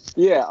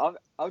 Yeah,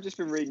 I've just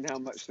been reading how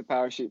much the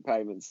parachute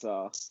payments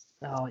are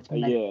it's a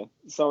year.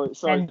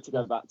 Sorry to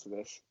go back to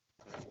this.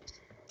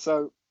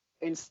 So,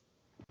 in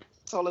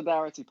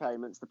solidarity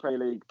payments, the Premier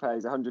League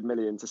pays 100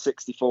 million to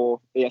 64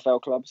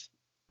 EFL clubs.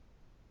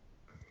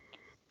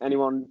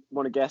 Anyone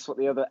want to guess what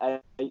the other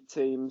 8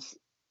 teams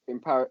who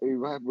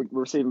were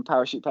receiving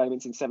parachute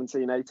payments in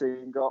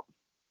 17-18 got?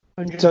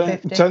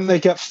 Don't they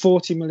get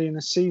 40 million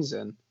a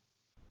season?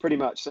 Pretty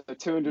much. So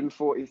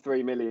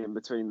 243 million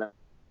between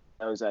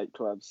those 8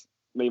 clubs.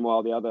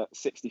 Meanwhile, the other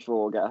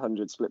 64 get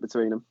 100 split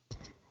between them.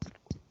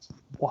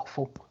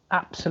 Waffle.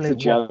 Absolute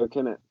It's a joke,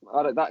 isn't it?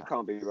 That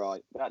can't be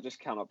right. That just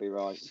cannot be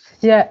right.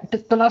 Yeah,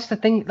 but that's the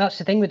thing. That's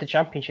the thing with the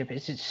Championship.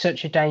 It's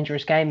such a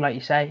dangerous game, like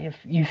you say. If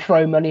you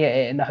throw money at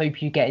it in the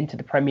hope you get into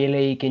the Premier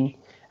League and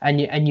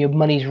your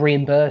money's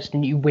reimbursed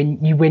and you win.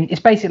 It's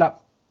basically like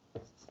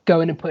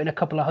going and putting a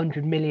couple of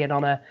 100 million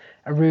on a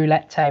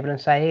roulette table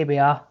and say, here we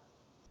are.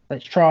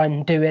 Let's try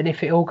and do it. And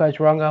if it all goes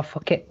wrong, oh,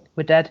 fuck it,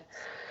 we're dead.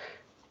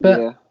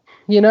 But,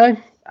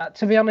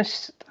 to be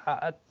honest,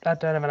 I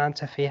don't have an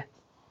answer for you.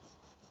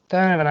 But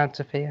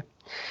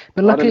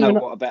I don't know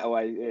what a better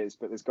way is,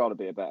 but there's got to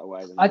be a better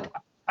way than that.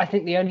 I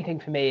think the only thing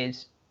for me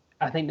is,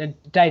 I think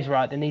that Dave's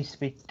right. There needs to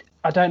be.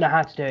 I don't know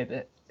how to do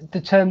it,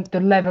 but the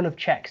level of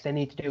checks they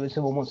need to do when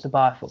someone wants to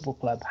buy a football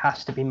club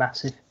has to be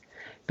massive.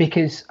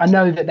 Because I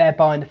know that they're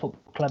buying the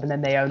football club and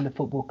then they own the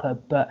football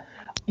club, but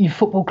your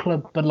football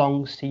club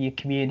belongs to your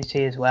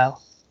community as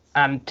well.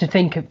 And to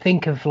think of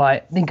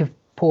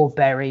poor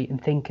Bury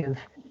and think of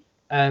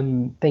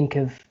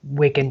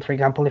Wigan, for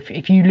example.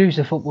 If you lose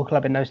a football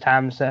club in those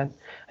towns, I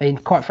mean,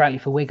 quite frankly,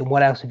 for Wigan,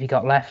 what else have you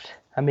got left?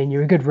 I mean,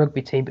 you're a good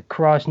rugby team, but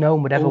Christ, no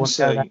one would ever want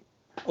to go there.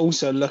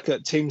 Also, look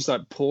at teams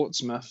like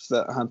Portsmouth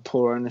that had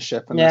poor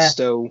ownership and they're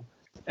still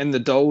in the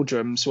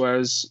doldrums,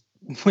 whereas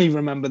we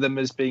remember them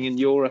as being in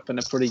Europe and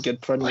a pretty good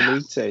Premier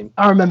League team.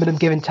 I remember them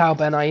giving Tal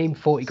Ben Aim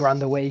 40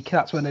 grand a week.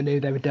 That's when I knew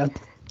they were done.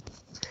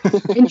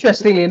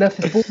 Interestingly enough,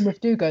 if Bournemouth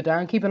do go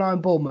down, keep an eye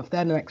on Bournemouth.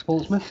 They're the next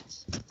Portsmouth.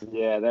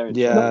 Yeah, they're in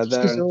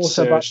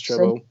serious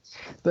trouble.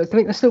 But I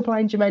think they're still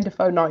paying Jermaine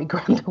Defoe 90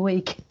 grand a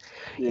week.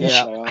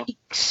 Yeah, they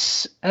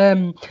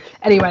are.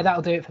 Anyway,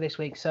 that'll do it for this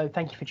week. So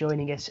thank you for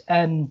joining us.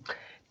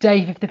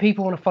 Dave, if the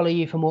people want to follow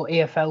you for more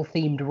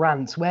EFL-themed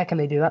rants, where can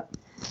they do that?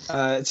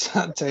 It's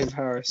at Dave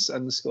Harris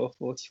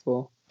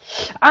 _44.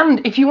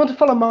 And if you want to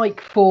follow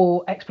Mike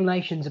for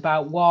explanations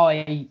about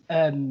why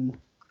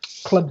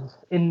clubs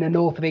in the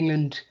north of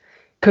England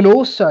can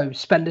also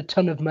spend a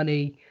ton of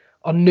money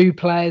on new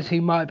players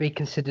who might be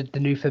considered the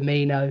new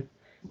Firmino,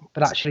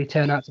 but actually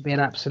turn out to be an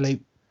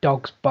absolute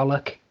dog's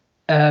bollock,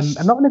 and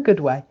not in a good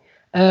way.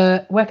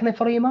 Where can they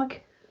follow you,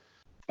 Mike?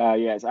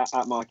 It's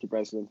at Mikey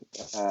Breslin.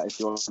 If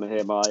you want to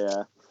hear my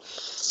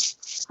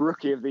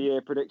Rookie of the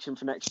Year prediction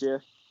for next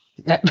year.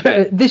 Yeah,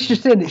 this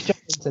just in, it's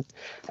Jonathan.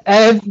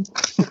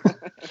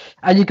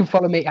 And you can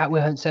follow me at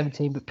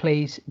WillHunt17, but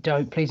please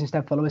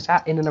instead follow us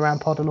at In and Around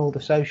Pod on all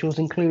the socials,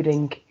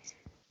 including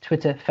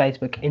Twitter,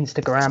 Facebook,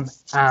 Instagram,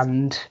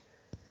 and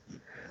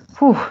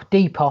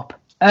Depop.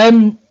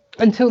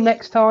 Until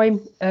next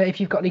time, if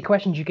you've got any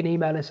questions, you can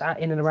email us at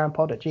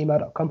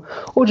inandaroundpod@gmail.com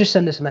or just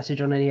send us a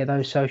message on any of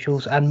those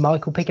socials and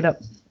Mike will pick it up.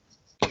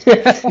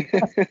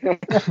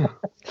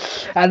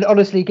 And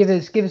honestly, give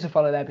us a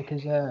follow there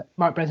because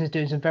Mike Breslin's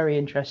doing some very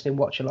interesting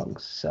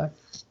watch-alongs. So,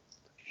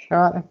 all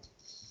right then.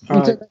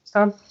 Until next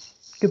time,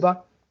 goodbye.